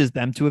coaches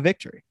them to a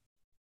victory.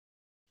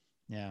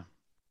 Yeah.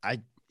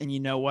 And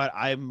you know what?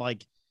 I've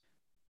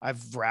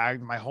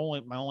bragged my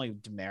only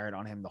demerit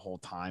on him the whole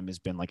time has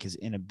been like his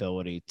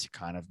inability to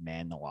kind of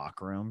man the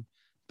locker room.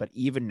 But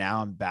even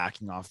now I'm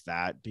backing off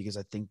that because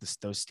I think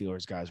those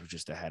Steelers guys were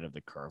just ahead of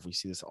the curve. We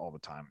see this all the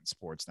time in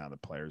sports now. The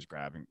players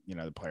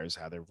the players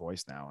have their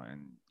voice now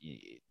and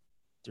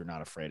they're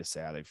not afraid to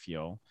say how they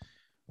feel.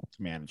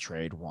 Man,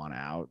 trade one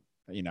out.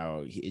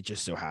 It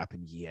just so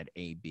happened he had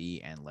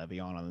AB and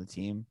Le'Veon on the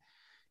team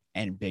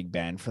and Big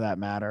Ben for that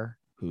matter,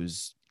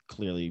 who's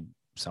clearly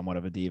somewhat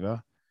of a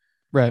diva.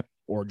 Right.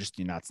 Or just,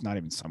 it's not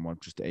even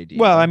somewhat, just AD.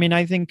 Well, I mean,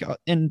 I think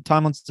in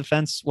Tomlin's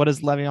defense, what has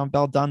Le'Veon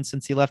Bell done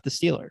since he left the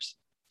Steelers?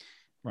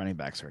 Running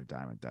backs are a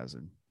dime a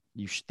dozen.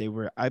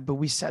 But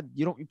we said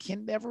they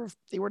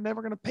were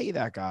never going to pay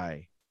that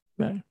guy.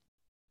 Right.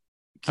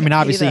 I mean,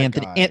 obviously,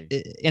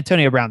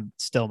 Antonio Brown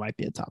still might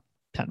be a top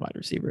 10 wide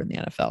receiver in the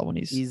NFL when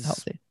he's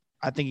healthy.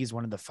 I think he's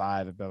one of the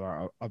five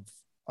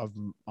of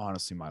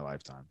honestly my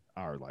lifetime,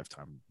 our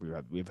lifetime.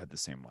 We've had the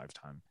same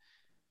lifetime.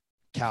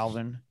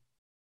 Calvin,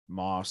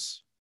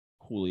 Moss,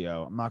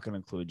 Julio. I'm not going to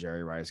include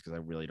Jerry Rice because I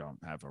really don't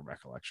have a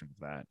recollection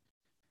of that.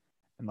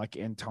 And like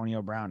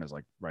Antonio Brown is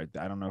like right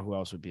there. I don't know who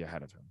else would be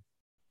ahead of him.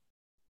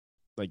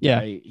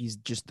 He's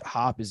just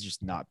Hop is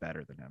just not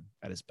better than him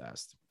at his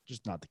best.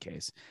 Just not the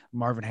case.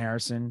 Marvin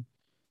Harrison.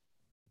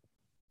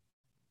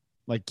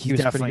 Like he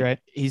was pretty great.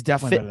 He's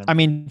definitely better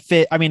than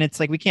Fit. I mean, it's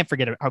like we can't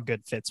forget how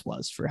good Fitz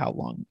was for how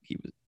long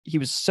he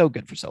was so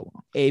good for so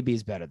long. AB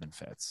is better than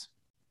Fitz.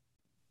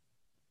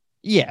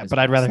 Yeah, but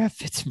I'd rather have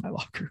Fitz in my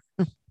locker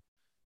room.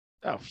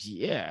 Oh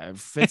yeah,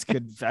 Fitz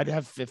could. I'd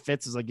have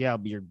Fitz is like, yeah, I'll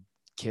be your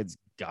kid's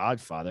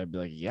godfather. I'd be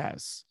like,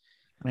 yes.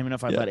 I don't even know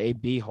if I'd let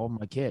AB hold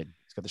my kid.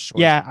 He's got the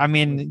short. Yeah, I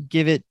mean,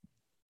 give it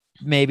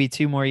maybe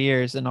 2 more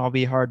years, and I'll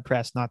be hard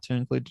pressed not to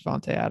include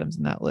Devontae Adams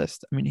in that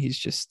list. I mean,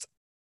 he's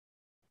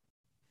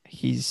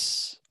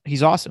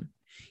awesome.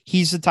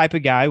 He's the type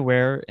of guy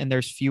and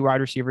there's few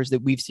wide receivers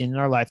that we've seen in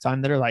our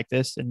lifetime that are like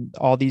this, and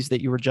all these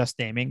that you were just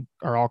naming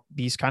are all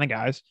these kind of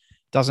guys.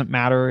 Doesn't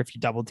matter if you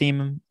double team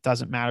him.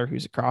 Doesn't matter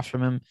who's across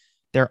from him.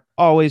 They're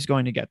always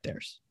going to get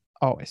theirs.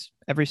 Always.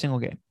 Every single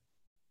game.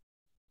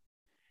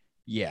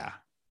 Yeah.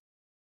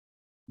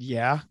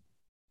 Yeah.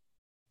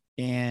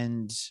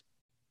 And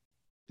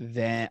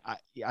then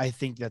I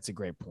think that's a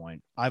great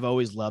point. I've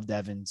always loved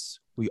Evans.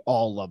 We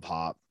all love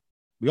Hop.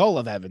 We all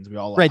love Evans. We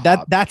all love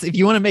Hop. That's if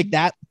you want to make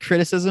that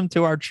criticism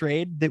to our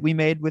trade that we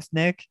made with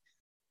Nick,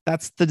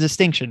 that's the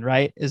distinction,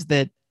 right? Is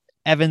that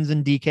Evans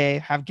and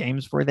DK have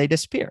games where they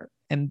disappear.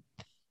 And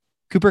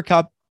Cooper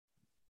Kupp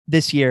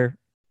this year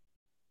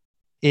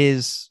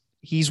he's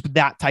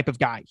that type of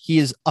guy. He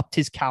is upped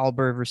his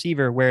caliber of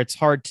receiver where it's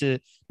hard to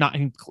not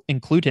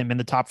include him in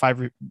the top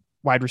 5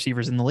 wide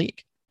receivers in the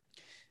league.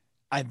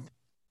 I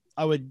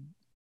would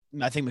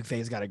I think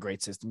McVay's got a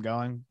great system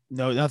going.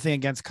 No, nothing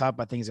against Cup.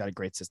 I think he's got a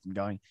great system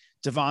going.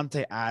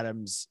 Devontae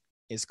Adams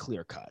is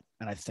clear cut.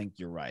 And I think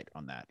you're right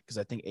on that because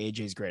I think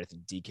AJ's great. I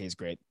think DK's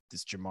great.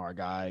 This Jamar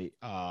guy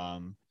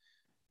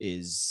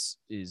is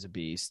a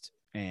beast.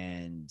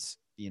 And,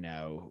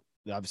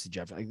 obviously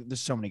Jeff, there's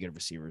so many good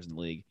receivers in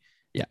the league.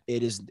 Yeah.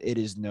 It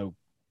is no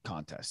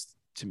contest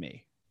to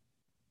me.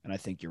 And I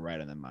think you're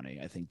right on the money.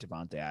 I think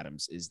Devontae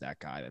Adams is that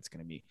guy that's going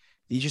to be,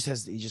 he's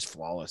just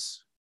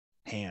flawless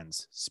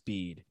hands,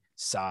 speed,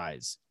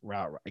 size,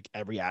 route, like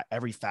every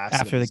facet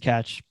After the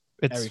catch,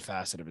 every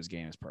facet of his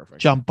game is perfect.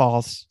 Jump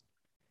balls,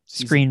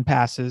 screen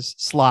passes,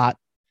 slot.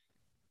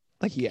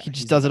 Like he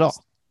just does it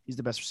all. He's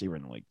the best receiver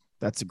in the league.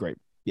 It's a great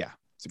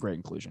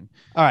inclusion.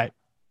 All right.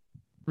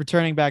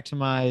 Returning back to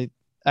my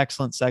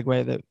excellent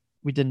segue that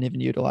we didn't even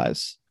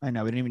utilize. I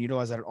know we didn't even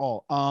utilize that at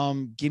all.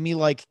 Give me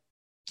like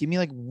two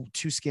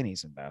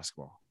skinnies in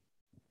basketball.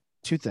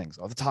 Two things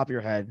off the top of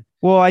your head.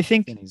 Well, I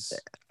think, Skinnies.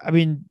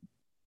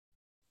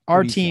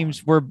 our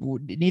teams,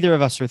 neither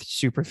of us are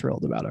super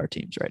thrilled about our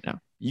teams right now.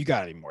 You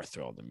got to be more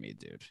thrilled than me,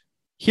 dude.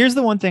 Here's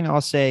the one thing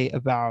I'll say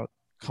about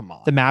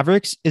the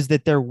Mavericks is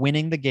that they're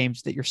winning the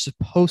games that you're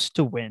supposed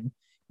to win,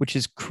 which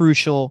is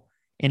crucial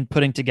in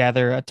putting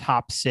together a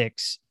top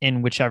 6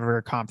 in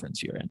whichever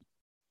conference you're in.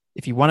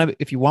 If you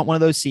want one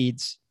of those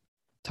seeds,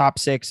 top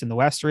 6 in the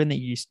West or in the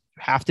East,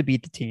 you have to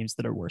beat the teams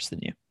that are worse than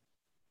you.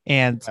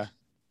 And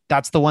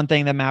that's the one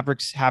thing that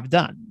Mavericks have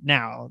done.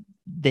 Now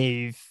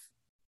they've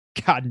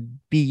gotten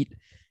beat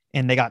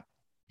and they got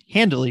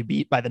handily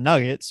beat by the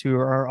Nuggets, who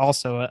are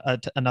also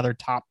another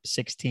top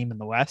 6 team in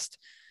the West,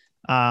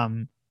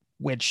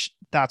 which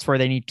that's where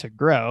they need to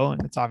grow.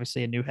 And it's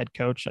obviously a new head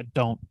coach. I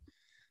don't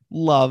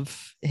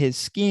love his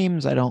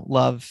schemes. I don't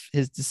love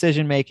his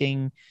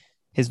decision-making,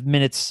 his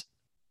minutes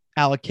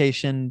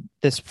allocation.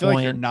 This I feel point,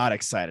 like you're not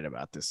excited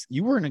about this.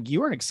 You weren't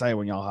excited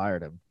when y'all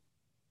hired him.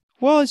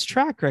 Well, his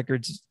track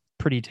record's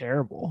pretty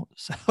terrible.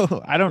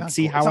 So I don't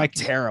see how I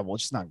can. Terrible.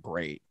 It's just not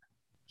great.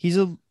 He's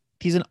an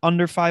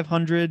under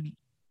 500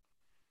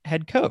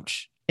 head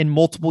coach in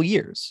multiple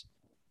years.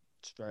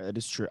 That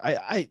is true.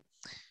 I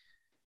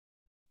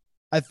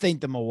think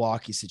the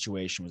Milwaukee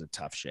situation was a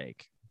tough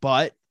shake,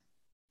 but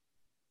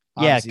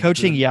yeah,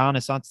 coaching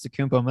Giannis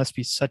Antetokounmpo must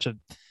be such a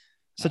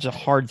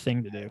hard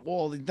thing to do.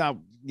 Well,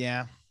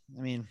 yeah.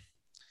 I mean,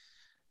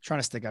 trying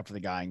to stick up for the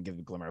guy and give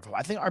a glimmer of hope.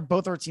 I think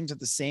both our teams have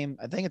the same.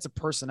 I think it's a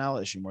personnel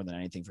issue more than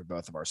anything for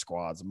both of our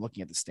squads. I'm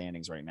looking at the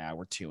standings right now.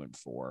 We're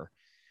 2-4,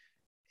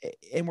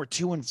 and we're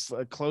 2 in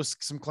some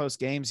close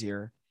games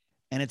here.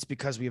 And it's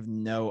because we have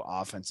no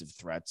offensive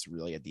threats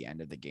really at the end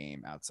of the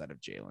game outside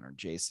of Jalen or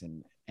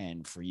Jason.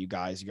 And for you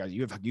guys,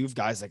 you have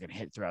guys that can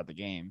hit throughout the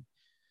game.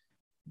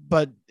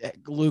 But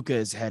Luka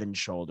is head and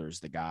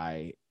shoulders the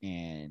guy,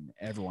 and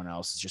everyone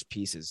else is just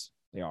pieces.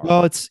 They are.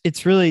 Well,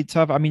 it's really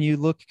tough. I mean, you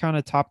look kind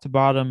of top to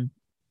bottom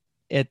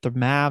at the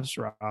Mavs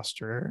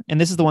roster, and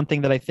this is the one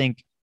thing that I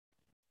think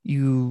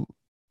you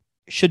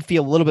should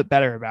feel a little bit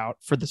better about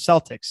for the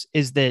Celtics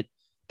is that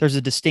there's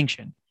a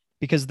distinction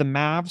because the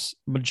Mavs,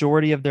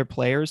 majority of their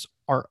players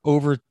are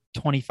over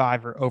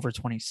 25 or over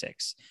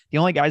 26. The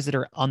only guys that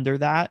are under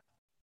that,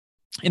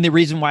 and the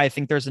reason why I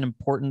think there's an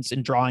importance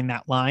in drawing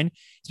that line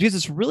is because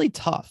it's really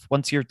tough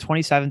once you're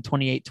 27,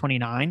 28,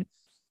 29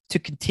 to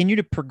continue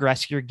to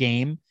progress your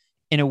game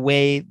in a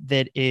way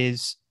that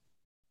is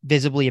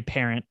visibly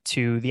apparent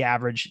to the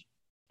average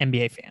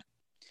NBA fan.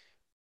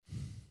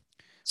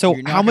 So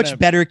how much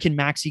better can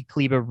Maxi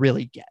Kleber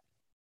really get?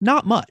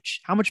 Not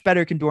much. How much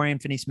better can Dorian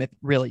Finney-Smith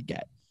really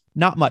get?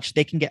 Not much.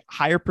 They can get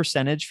higher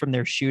percentage from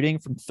their shooting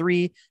from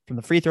 3, from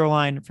the free throw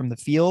line, from the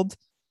field.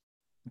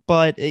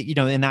 But,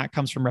 and that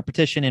comes from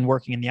repetition and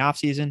working in the off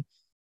season.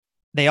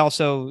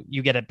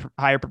 You get a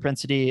higher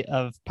propensity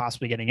of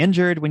possibly getting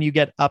injured when you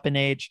get up in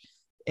age.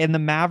 And the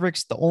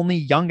Mavericks, the only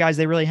young guys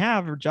they really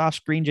have are Josh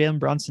Green, Jalen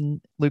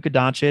Brunson, Luka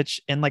Doncic,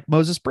 and like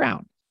Moses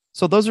Brown.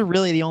 So those are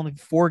really the only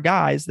 4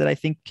 guys that I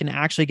think can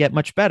actually get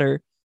much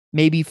better.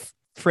 Maybe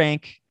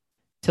Frank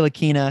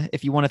Tilikina,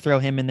 if you want to throw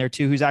him in there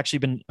too, who's actually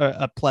been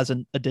a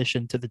pleasant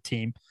addition to the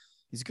team.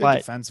 He's good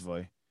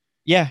defensively.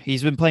 Yeah,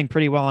 he's been playing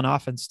pretty well on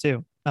offense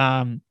too,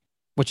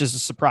 which is a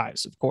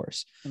surprise, of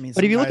course.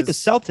 But if you look at the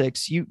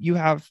Celtics,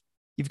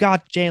 you've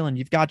got Jalen,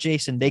 you've got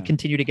Jason. They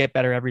continue to get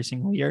better every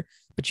single year.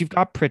 But you've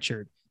got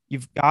Pritchard,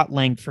 you've got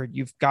Langford,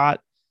 you've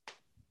got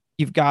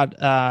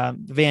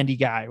Vandy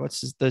guy.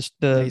 What's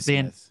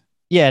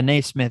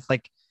Naismith.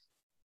 Like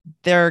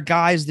there are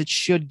guys that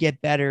should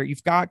get better.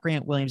 You've got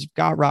Grant Williams, you've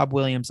got Rob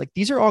Williams. Like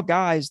these are all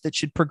guys that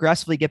should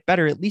progressively get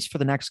better, at least for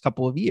the next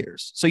couple of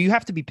years. So you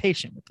have to be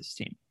patient with this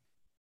team.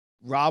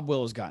 Rob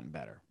Will has gotten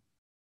better.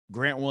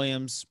 Grant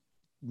Williams,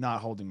 not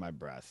holding my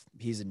breath.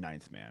 He's a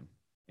 9th man,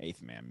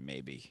 8th man,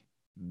 maybe.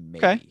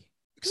 Okay.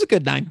 He's a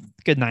good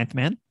ninth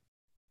man.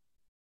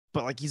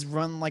 But like he's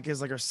run like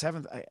as like our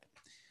 7th.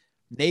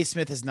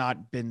 Naismith has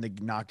not been the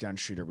knockdown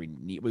shooter we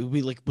need.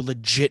 We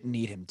legit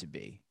need him to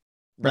be.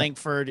 Right.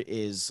 Langford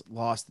is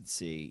lost at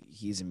sea.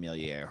 He's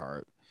Amelia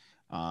Earhart.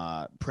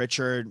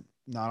 Pritchard,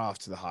 not off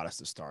to the hottest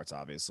of starts,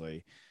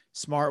 obviously.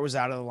 Smart was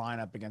out of the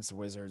lineup against the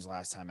Wizards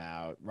last time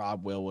out.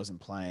 Rob Will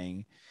wasn't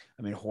playing.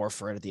 I mean,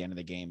 Horford at the end of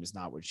the game is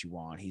not what you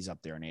want. He's up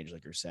there in age,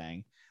 like you're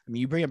saying. I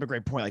mean, you bring up a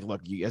great point. Like,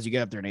 look, as you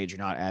get up there in age, you're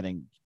not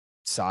adding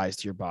size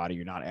to your body.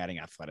 You're not adding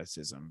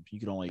athleticism. You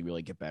can only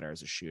really get better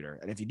as a shooter.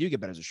 And if you do get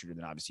better as a shooter,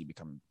 then obviously you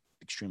become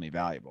extremely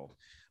valuable.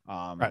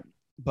 Right.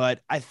 But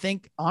I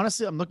think,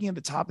 honestly, I'm looking at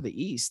the top of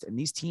the East, and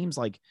these teams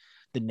like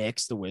the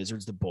Knicks, the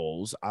Wizards, the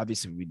Bulls,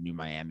 obviously we knew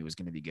Miami was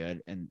going to be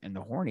good. And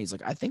the Hornets,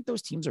 like, I think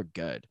those teams are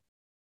good.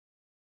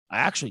 I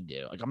actually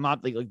do. Like, I'm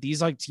not like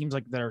these like teams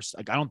like that are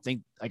like, I don't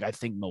think like, I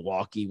think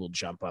Milwaukee will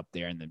jump up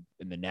there and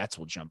the Nets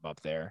will jump up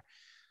there.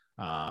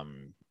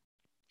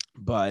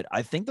 But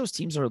I think those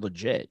teams are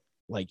legit.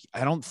 Like,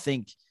 I don't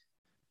think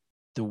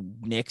the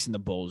Knicks and the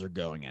Bulls are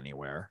going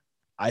anywhere.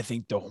 I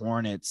think the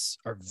Hornets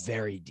are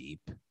very deep.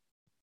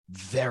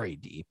 Very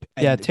deep.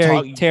 And Yeah,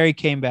 Terry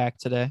came back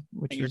today.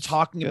 Which you're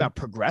talking about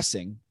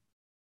progressing.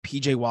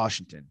 PJ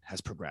Washington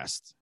has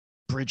progressed.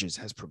 Bridges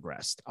has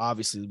progressed.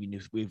 Obviously,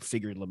 we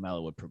figured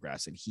LaMelo would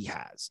progress, and he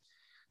has.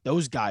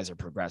 Those guys are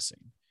progressing.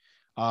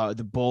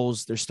 The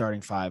Bulls, their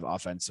starting five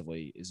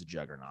offensively is a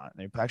juggernaut.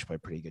 They actually play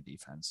pretty good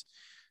defense.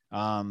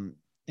 And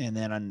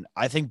then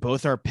I think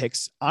both our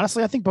picks,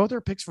 honestly, I think both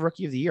our picks for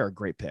Rookie of the Year are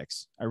great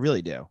picks. I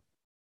really do.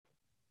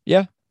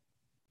 Yeah.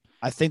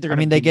 I think they're I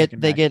going mean,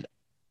 they get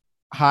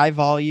high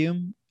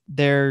volume.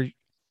 They're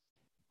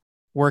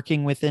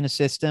working within a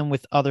system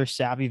with other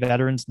savvy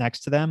veterans next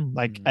to them.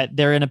 Like,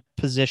 they're in a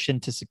position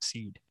to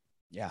succeed.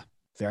 Yeah,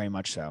 very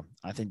much so.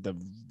 I think the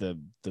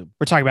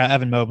we're talking about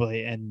Evan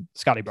Mobley and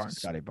Scotty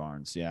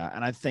Barnes. Yeah.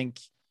 And I think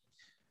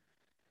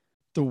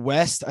the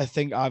West, I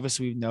think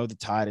obviously we know the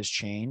tide has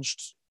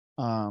changed.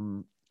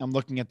 I'm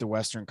looking at the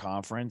Western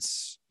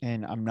Conference,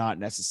 and I'm not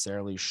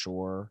necessarily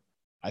sure.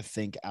 I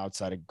think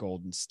outside of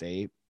Golden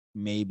State,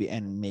 maybe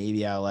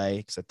LA,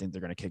 because I think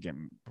they're going to kick it.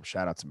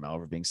 Shout out to Mel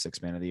for being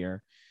sixth man of the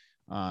year.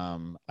 I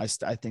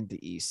think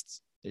the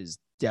East is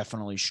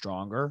definitely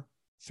stronger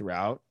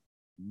throughout,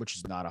 which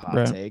is not a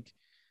hot take,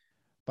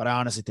 but I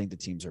honestly think the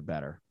teams are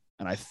better.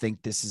 And I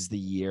think this is the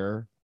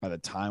year, by the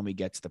time we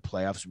get to the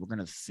playoffs, we're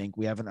going to think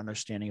we have an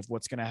understanding of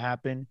what's going to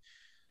happen,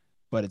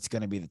 but it's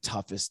going to be the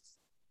toughest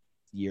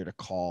year to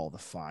call the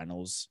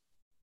finals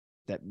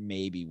that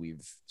maybe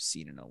we've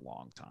seen in a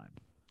long time.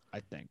 I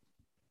think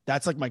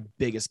that's like my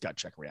biggest gut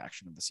check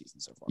reaction of the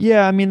season so far.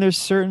 Yeah. I mean, there's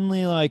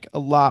certainly like a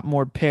lot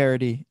more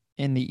parity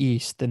in the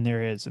East than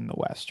there is in the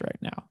West right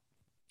now.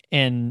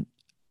 And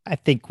I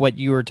think what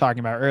you were talking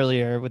about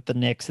earlier with the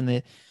Knicks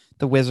and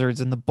the Wizards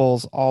and the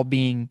Bulls all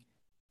being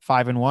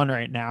 5-1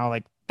 right now,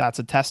 like, that's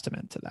a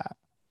testament to that.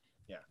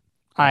 Yeah,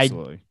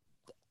 absolutely.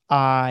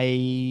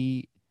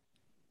 I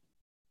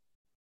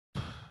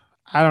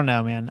don't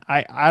know, man.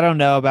 I don't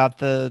know about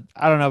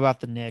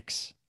the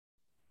Knicks.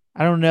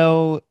 I don't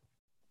know.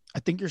 I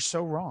think you're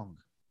so wrong.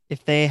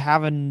 If they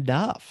have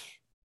enough.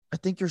 I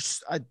think you're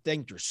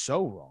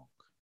so wrong.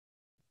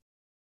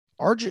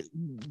 RJ,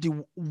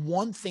 the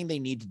one thing they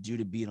need to do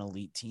to be an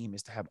elite team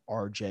is to have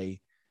RJ,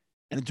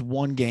 and it's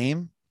one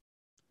game,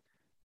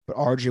 but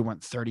RJ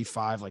went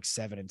 35, like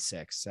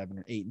 7-6, 7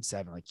 or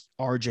 8-7. Like,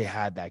 RJ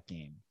had that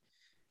game.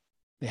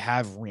 They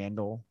have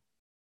Randall.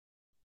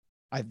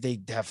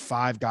 They have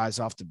five guys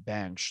off the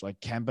bench.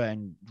 Like, Kemba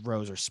and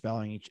Rose are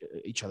spelling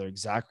each other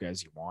exactly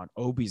as you want.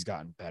 Obi's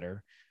gotten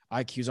better.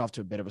 IQ's off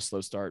to a bit of a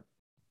slow start,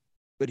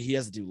 but he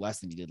has to do less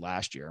than he did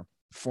last year.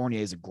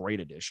 Fournier is a great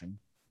addition.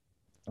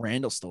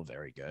 Randall's still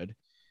very good.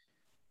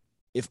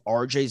 If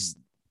RJ's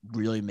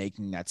really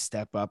making that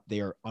step up, they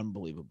are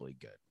unbelievably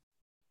good.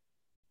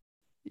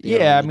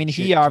 Yeah, I mean,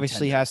 he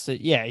obviously has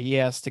to. Yeah, he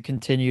has to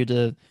continue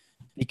to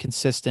be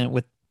consistent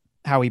with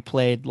how he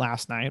played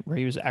last night, where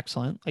he was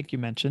excellent, like you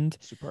mentioned.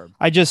 Superb.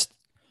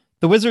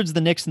 The Wizards,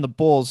 the Knicks, and the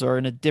Bulls are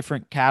in a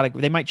different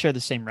category. They might share the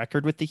same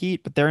record with the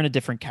Heat, but they're in a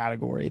different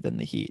category than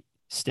the Heat.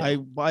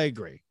 Still, I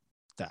agree.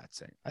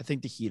 That's it. I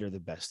think the Heat are the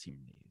best team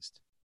in the East.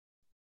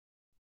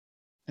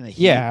 And the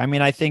Heat, yeah, I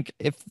mean, I think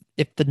if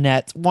the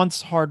Nets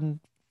once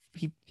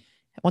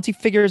he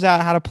figures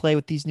out how to play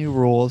with these new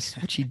rules,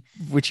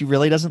 which he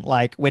really doesn't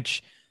like,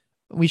 which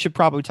we should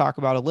probably talk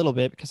about a little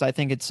bit, because I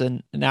think it's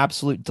an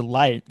absolute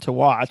delight to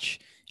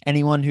watch.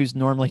 Anyone who's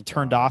normally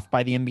turned off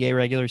by the NBA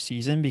regular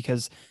season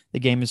because the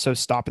game is so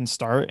stop and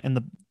start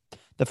and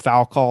the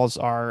foul calls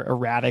are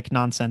erratic,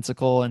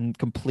 nonsensical, and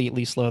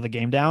completely slow the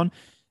game down,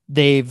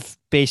 they've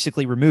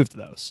basically removed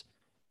those.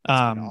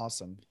 It's been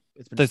awesome.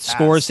 It's been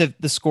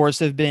the scores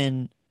have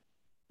been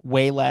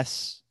way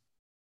less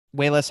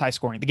high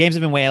scoring. The games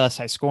have been way less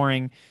high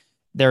scoring.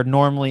 They're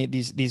normally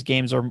these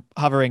games are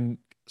hovering,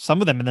 some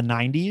of them in the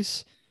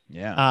 90s.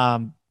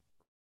 Yeah.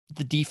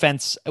 The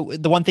defense,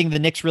 the one thing the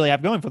Knicks really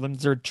have going for them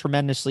is they're a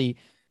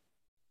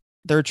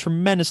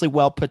tremendously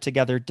well put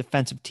together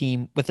defensive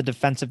team with a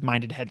defensive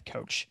minded head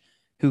coach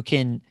who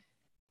can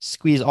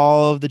squeeze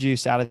all of the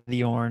juice out of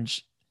the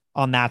orange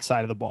on that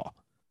side of the ball.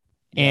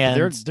 Yeah,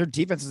 and their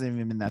defense hasn't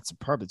even been that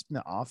superb. It's been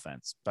the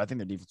offense, but I think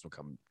their defense will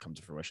come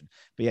to fruition.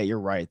 But yeah, you're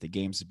right. The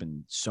games have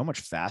been so much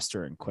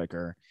faster and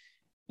quicker,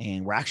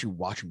 and we're actually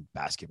watching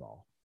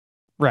basketball.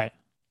 Right.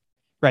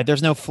 Right.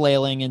 There's no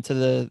flailing into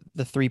the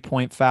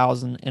 3-point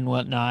fouls and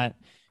whatnot,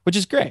 which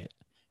is great.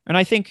 And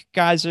I think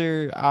guys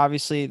are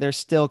obviously they're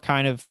still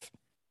kind of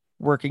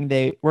working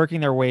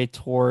their way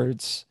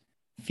towards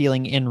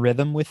feeling in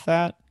rhythm with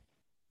that.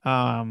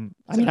 I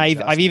mean,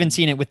 I've even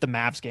seen it with the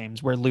Mavs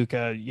games where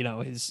Luka,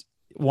 has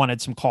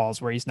wanted some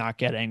calls where he's not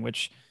getting,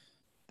 which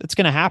that's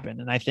going to happen.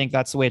 And I think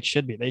that's the way it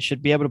should be. They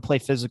should be able to play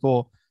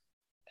physical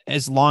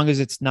as long as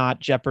it's not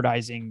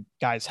jeopardizing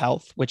guys'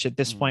 health, which at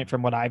this point,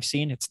 from what I've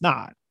seen, it's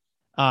not.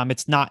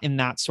 It's not in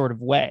that sort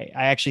of way.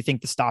 I actually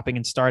think the stopping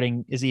and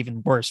starting is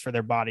even worse for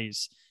their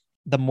bodies.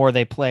 The more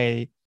they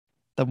play,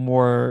 the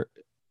more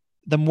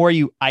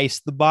you ice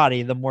the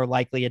body, the more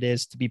likely it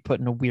is to be put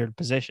in a weird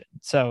position.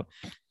 So,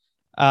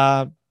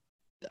 I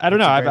don't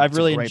know. I've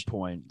really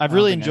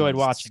enjoyed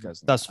watching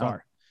thus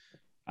far.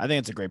 I think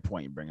it's a great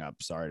point you bring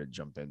up. Sorry to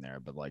jump in there,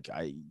 but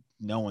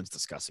no one's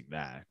discussing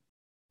that.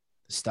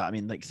 Stop. I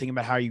mean, think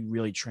about how you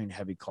really train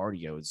heavy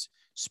cardio is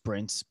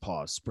sprints,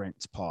 pause.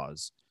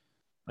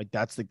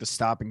 That's the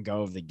stop and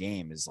go of the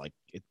game is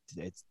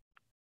it's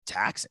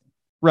taxing.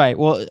 Right.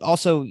 Well,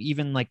 also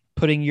even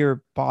putting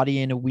your body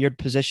in a weird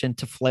position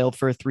to flail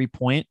for a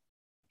 3-point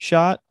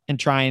shot and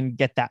try and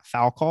get that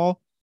foul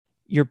call.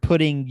 You're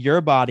putting your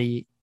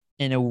body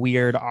in a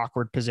weird,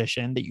 awkward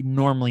position that you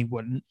normally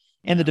wouldn't.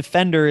 And the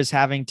defender is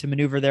having to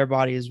maneuver their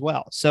body as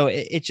well. So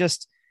it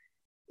just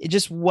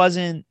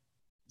wasn't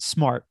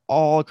smart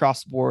all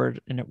across the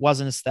board. And it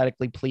wasn't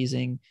aesthetically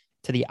pleasing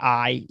to the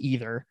eye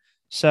either.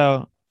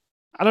 So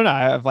I don't know.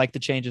 I've liked the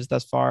changes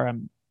thus far.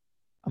 I'm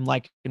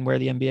liking where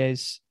the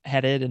NBA's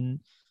headed.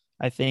 And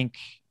I think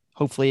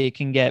hopefully it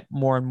can get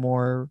more and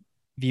more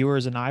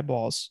viewers and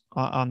eyeballs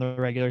on the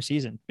regular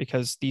season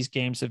because these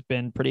games have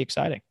been pretty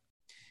exciting.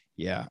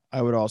 Yeah,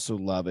 I would also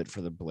love it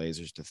for the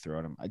Blazers to throw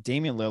at him.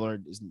 Damian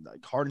Lillard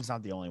Harden's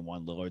not the only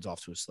one. Lillard's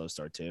off to a slow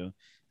start too,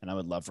 and I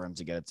would love for him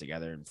to get it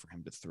together and for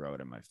him to throw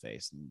it in my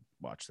face and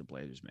watch the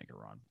Blazers make a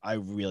run. I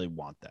really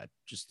want that.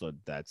 Just so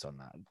that's on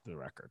the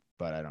record,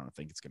 but I don't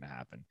think it's going to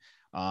happen.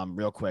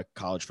 Real quick,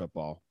 college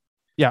football.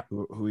 Yeah,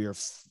 who are your?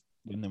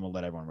 And then we'll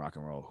let everyone rock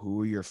and roll.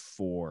 Who are your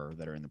 4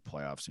 that are in the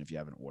playoffs? And if you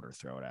have an order,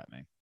 throw it at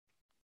me.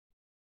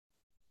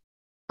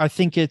 I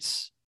think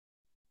it's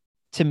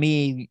to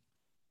me,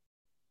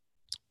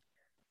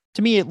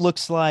 it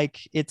looks like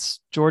it's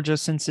Georgia,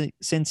 Cincy,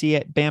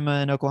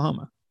 Bama, and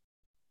Oklahoma.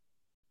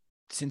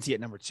 Cincy at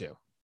number 2.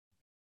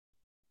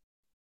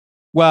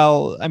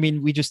 Well, I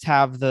mean, we just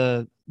have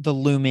the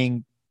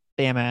looming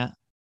Bama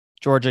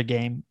Georgia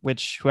game,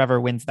 which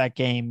whoever wins that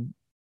game,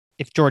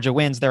 if Georgia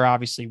wins, they're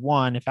obviously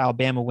 1. If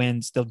Alabama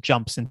wins, they'll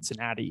jump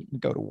Cincinnati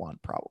and go to 1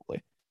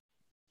 probably.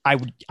 I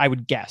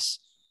would guess.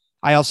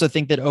 I also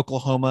think that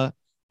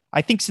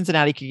I think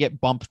Cincinnati could get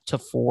bumped to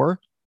 4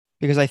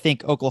 because I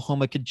think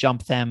Oklahoma could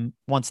jump them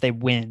once they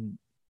win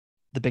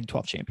the Big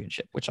 12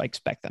 championship, which I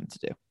expect them to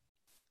do.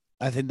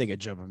 I think they could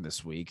jump them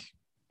this week.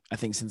 I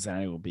think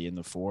Cincinnati will be in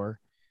the 4.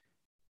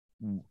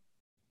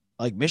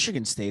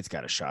 Michigan State's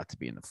got a shot to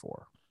be in the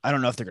 4. I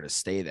don't know if they're going to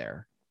stay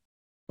there,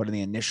 but in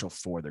the initial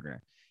 4, they're going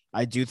to.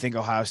 I do think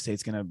Ohio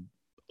State's going to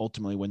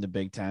ultimately win the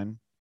Big 10,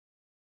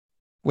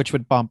 which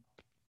would bump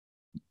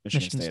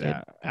Michigan State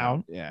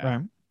out. Yeah.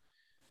 Right.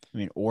 I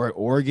mean,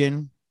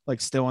 Oregon,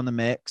 still in the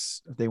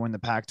mix if they win the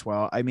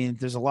Pac-12. I mean,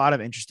 there's a lot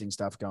of interesting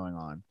stuff going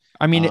on.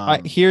 I mean,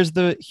 here's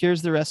the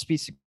recipe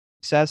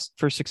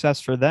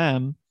success for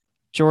them.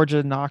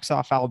 Georgia knocks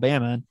off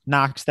Alabama,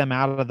 knocks them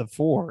out of the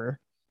 4,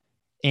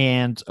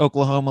 and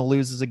Oklahoma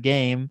loses a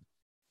game,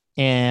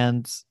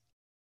 and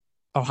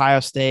Ohio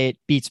State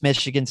beats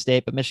Michigan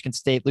State, but Michigan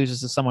State loses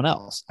to someone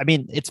else. I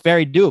mean, it's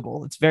very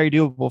doable. It's very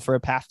doable for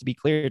a path to be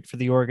cleared for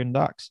the Oregon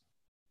Ducks.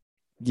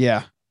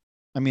 Yeah.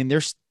 I mean,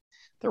 they're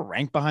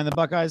ranked behind the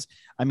Buckeyes.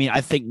 I mean,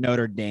 I think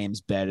Notre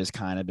Dame's bet has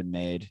kind of been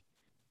made.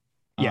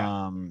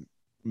 Yeah.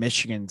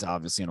 Michigan's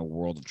obviously in a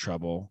world of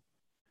trouble.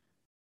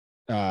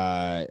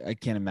 I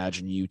can't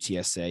imagine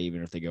UTSA,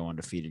 even if they go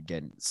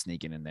undefeated,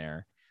 sneaking in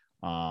there.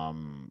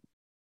 And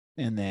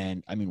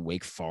then, I mean,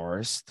 Wake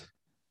Forest,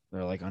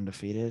 they're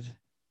undefeated.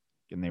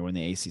 And they win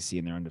the ACC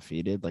and they're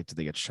undefeated. Did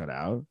they get shut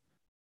out?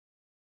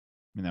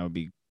 I mean, that would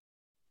be.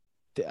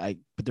 But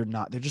they're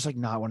not. They're just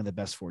not one of the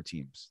best 4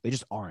 teams. They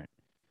just aren't.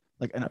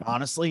 And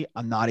honestly,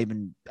 I don't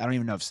even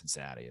know if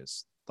Cincinnati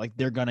is.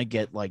 They're gonna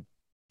get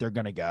they're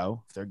gonna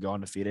go if they're going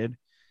undefeated,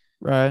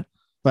 right?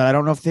 But I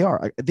don't know if they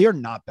are. They are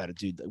not better,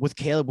 dude. With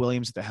Caleb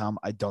Williams at the helm,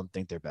 I don't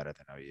think they're better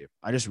than OU.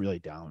 I just really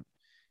don't.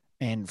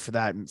 And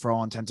for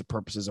all intents and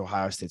purposes,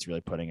 Ohio State's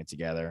really putting it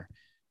together.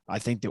 I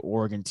think the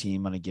Oregon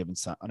team on a given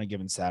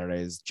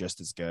Saturday is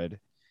just as good.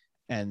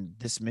 And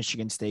this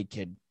Michigan State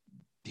kid,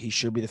 he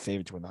should be the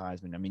favorite to win the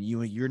Heisman. I mean,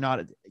 you're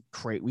not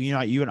crazy.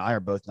 You and I are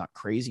both not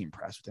crazy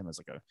impressed with him as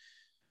a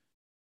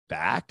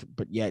back,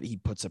 but yet he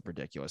puts up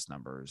ridiculous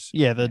numbers.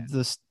 Yeah, the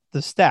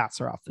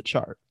stats are off the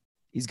chart.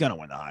 He's gonna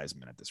win the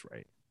Heisman at this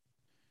rate.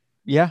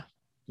 Yeah,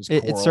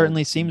 it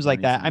certainly seems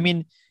like that. I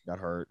mean, got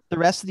hurt. The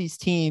rest of these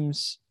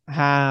teams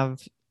have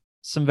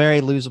some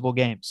very losable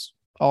games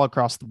all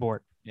across the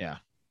board. Yeah.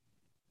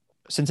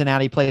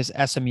 Cincinnati plays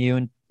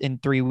SMU in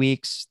 3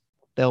 weeks.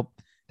 They'll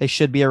They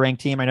should be a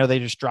ranked team. I know they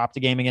just dropped a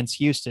game against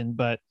Houston,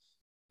 but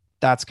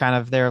that's kind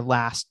of their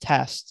last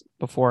test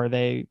before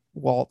they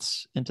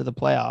waltz into the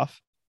playoff.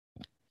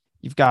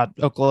 You've got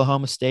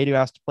Oklahoma State who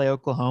has to play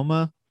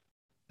Oklahoma.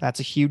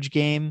 That's a huge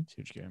game.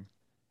 Huge game.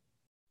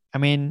 I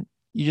mean,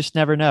 you just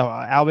never know.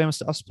 Alabama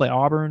still has to play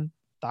Auburn,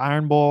 the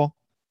Iron Bowl.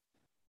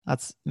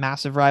 That's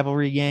massive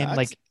rivalry game.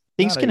 That's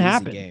things can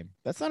happen. Game.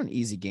 That's not an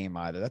easy game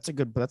either. That's a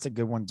good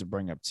one to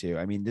bring up too.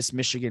 I mean, this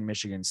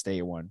Michigan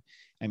State one.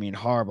 I mean,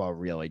 Harbaugh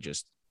really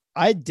just.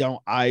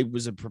 I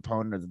was a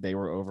proponent that they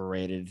were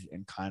overrated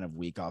and kind of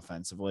weak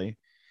offensively.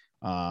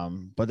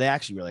 But they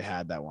actually really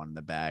had that one in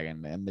the bag,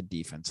 and the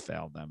defense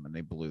failed them, and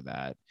they blew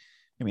that.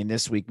 I mean,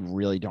 this week we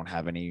really don't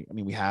have any. I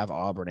mean, we have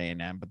Auburn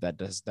A&M, but that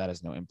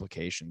has no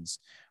implications.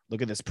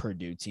 Look at this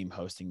Purdue team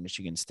hosting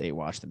Michigan State.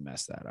 Watch them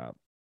mess that up.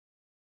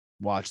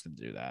 Watch them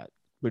do that.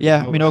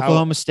 Yeah, I mean,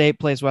 Oklahoma State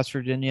plays West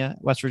Virginia.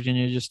 West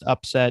Virginia just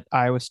upset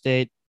Iowa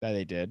State. That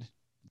they did.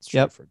 It's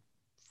yep.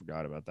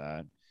 Forgot about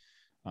that.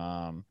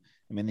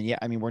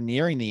 We're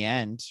nearing the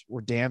end.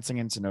 We're dancing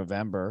into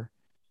November.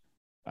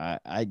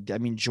 I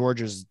mean,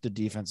 Georgia's the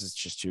defense is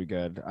just too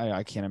good.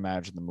 I can't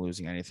imagine them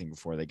losing anything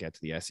before they get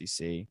to the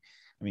SEC.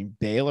 I mean,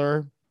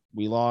 Baylor,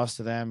 we lost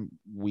to them.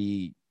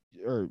 We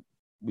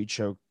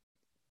choked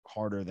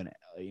harder than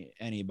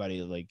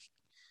anybody.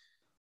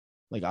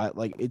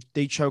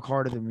 They choke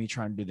harder than me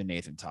trying to do the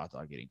Nathan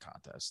Tata getting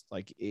contest.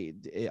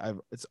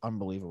 It's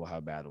unbelievable how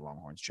bad the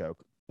Longhorns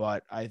choke.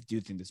 But I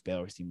do think this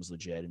Baylor team was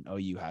legit, and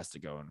OU has to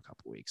go in a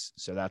couple of weeks.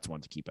 So that's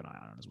one to keep an eye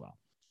on as well.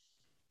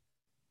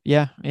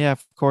 Yeah,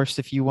 of course.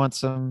 If you want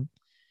some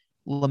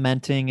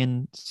lamenting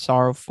and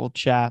sorrowful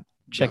chat,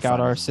 check out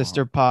our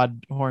sister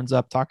pod, Horns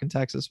Up, Talking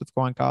Texas with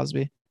Quan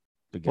Cosby.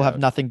 We'll have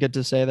nothing good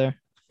to say there.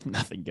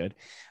 Nothing good.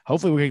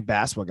 Hopefully we get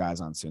basketball guys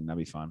on soon. That'd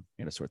be fun.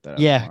 We got to sort that out.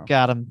 Yeah, tomorrow.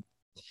 got them.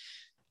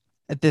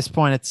 At this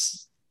point,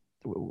 it's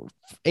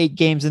 8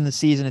 games in the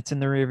season. It's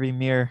in the rearview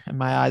mirror, and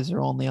my eyes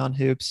are only on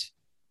hoops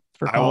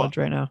for college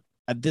right now.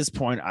 At this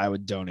point, I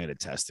would donate a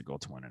testicle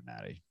to win a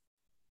natty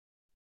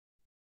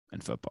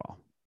in football.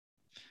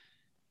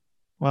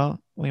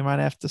 Well, we might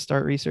have to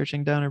start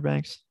researching donor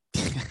banks.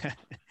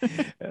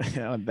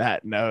 On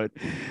that note,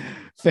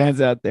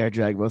 fans out there,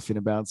 drag both feet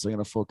and bounce. Swing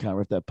on a full count,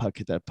 rip that puck,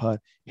 hit that putt,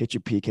 hit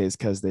your PKs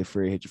because they're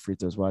free, hit your free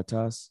throws, wide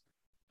toss.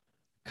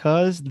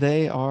 Because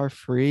they are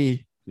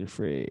free. They're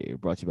free.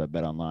 Brought to you by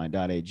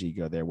betonline.ag.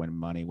 Go there, win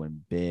money,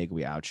 win big.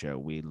 We out you.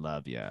 We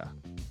love ya.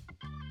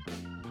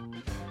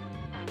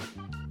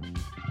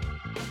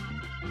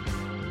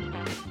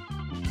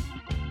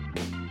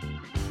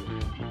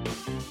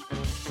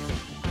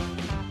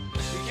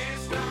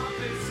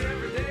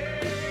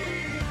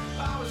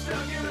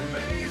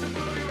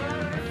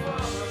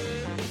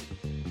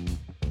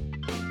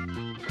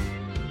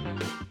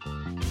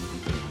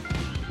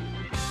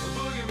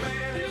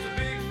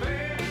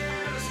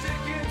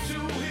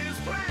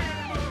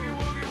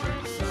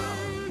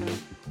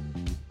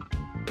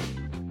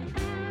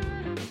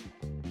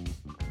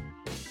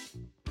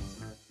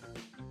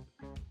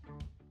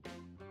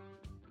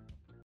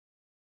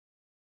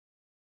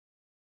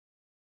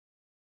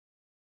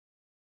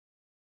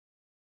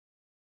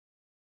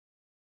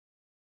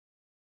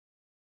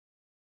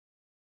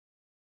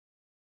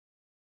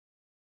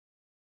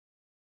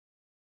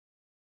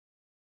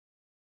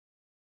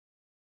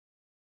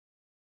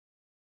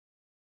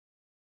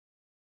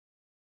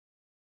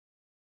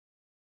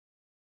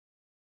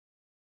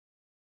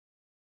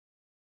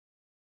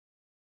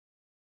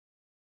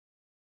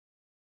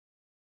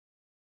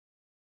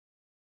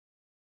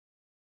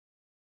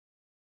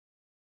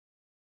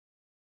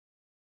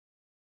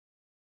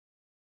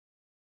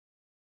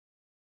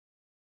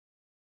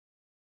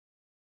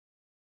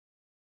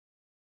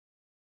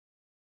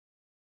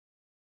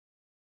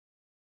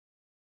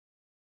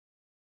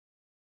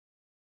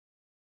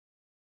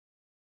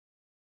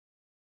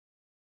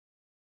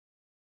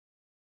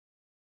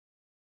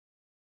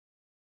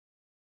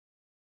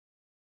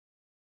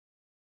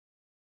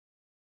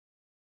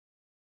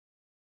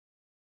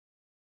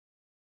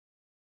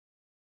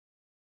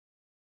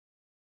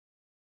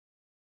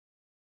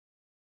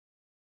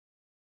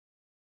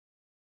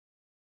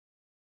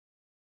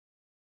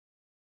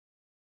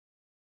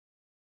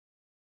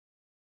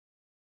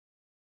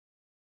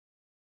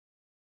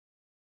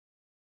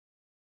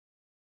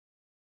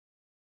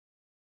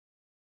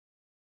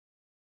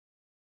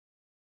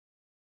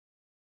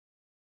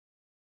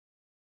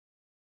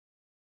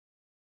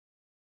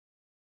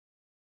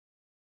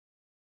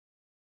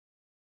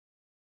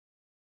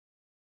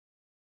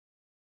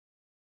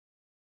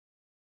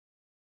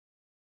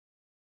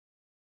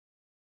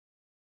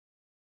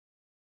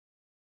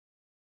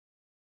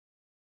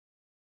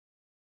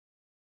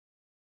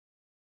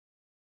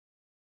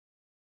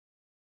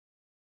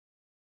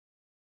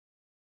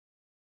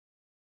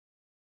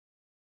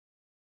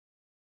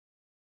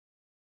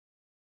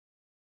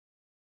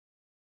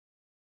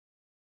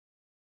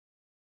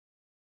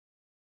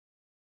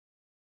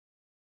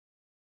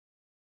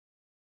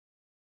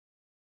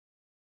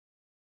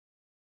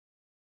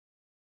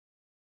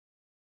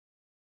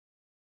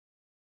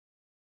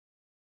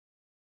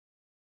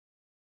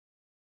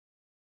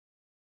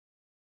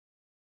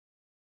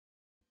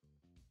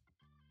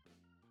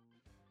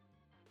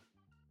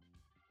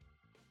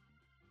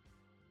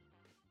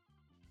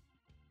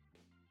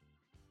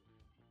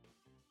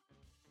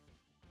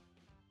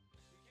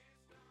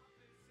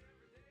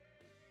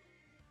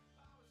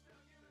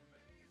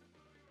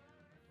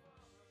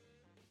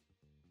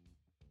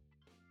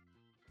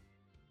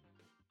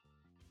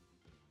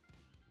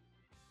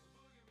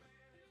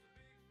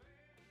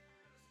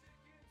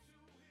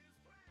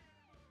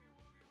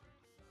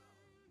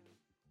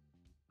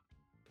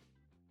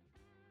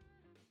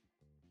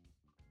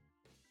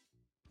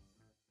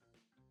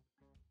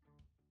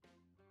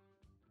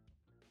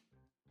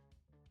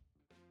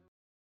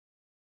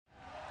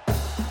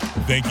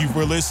 Thank you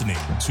for listening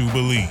to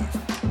Believe.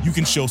 You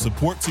can show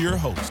support to your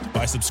host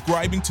by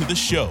subscribing to the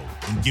show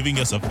and giving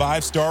us a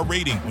 5-star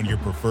rating on your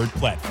preferred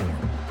platform.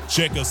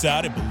 Check us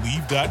out at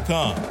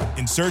Believe.com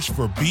and search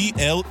for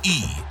BLEAV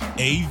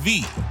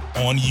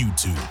on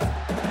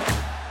YouTube.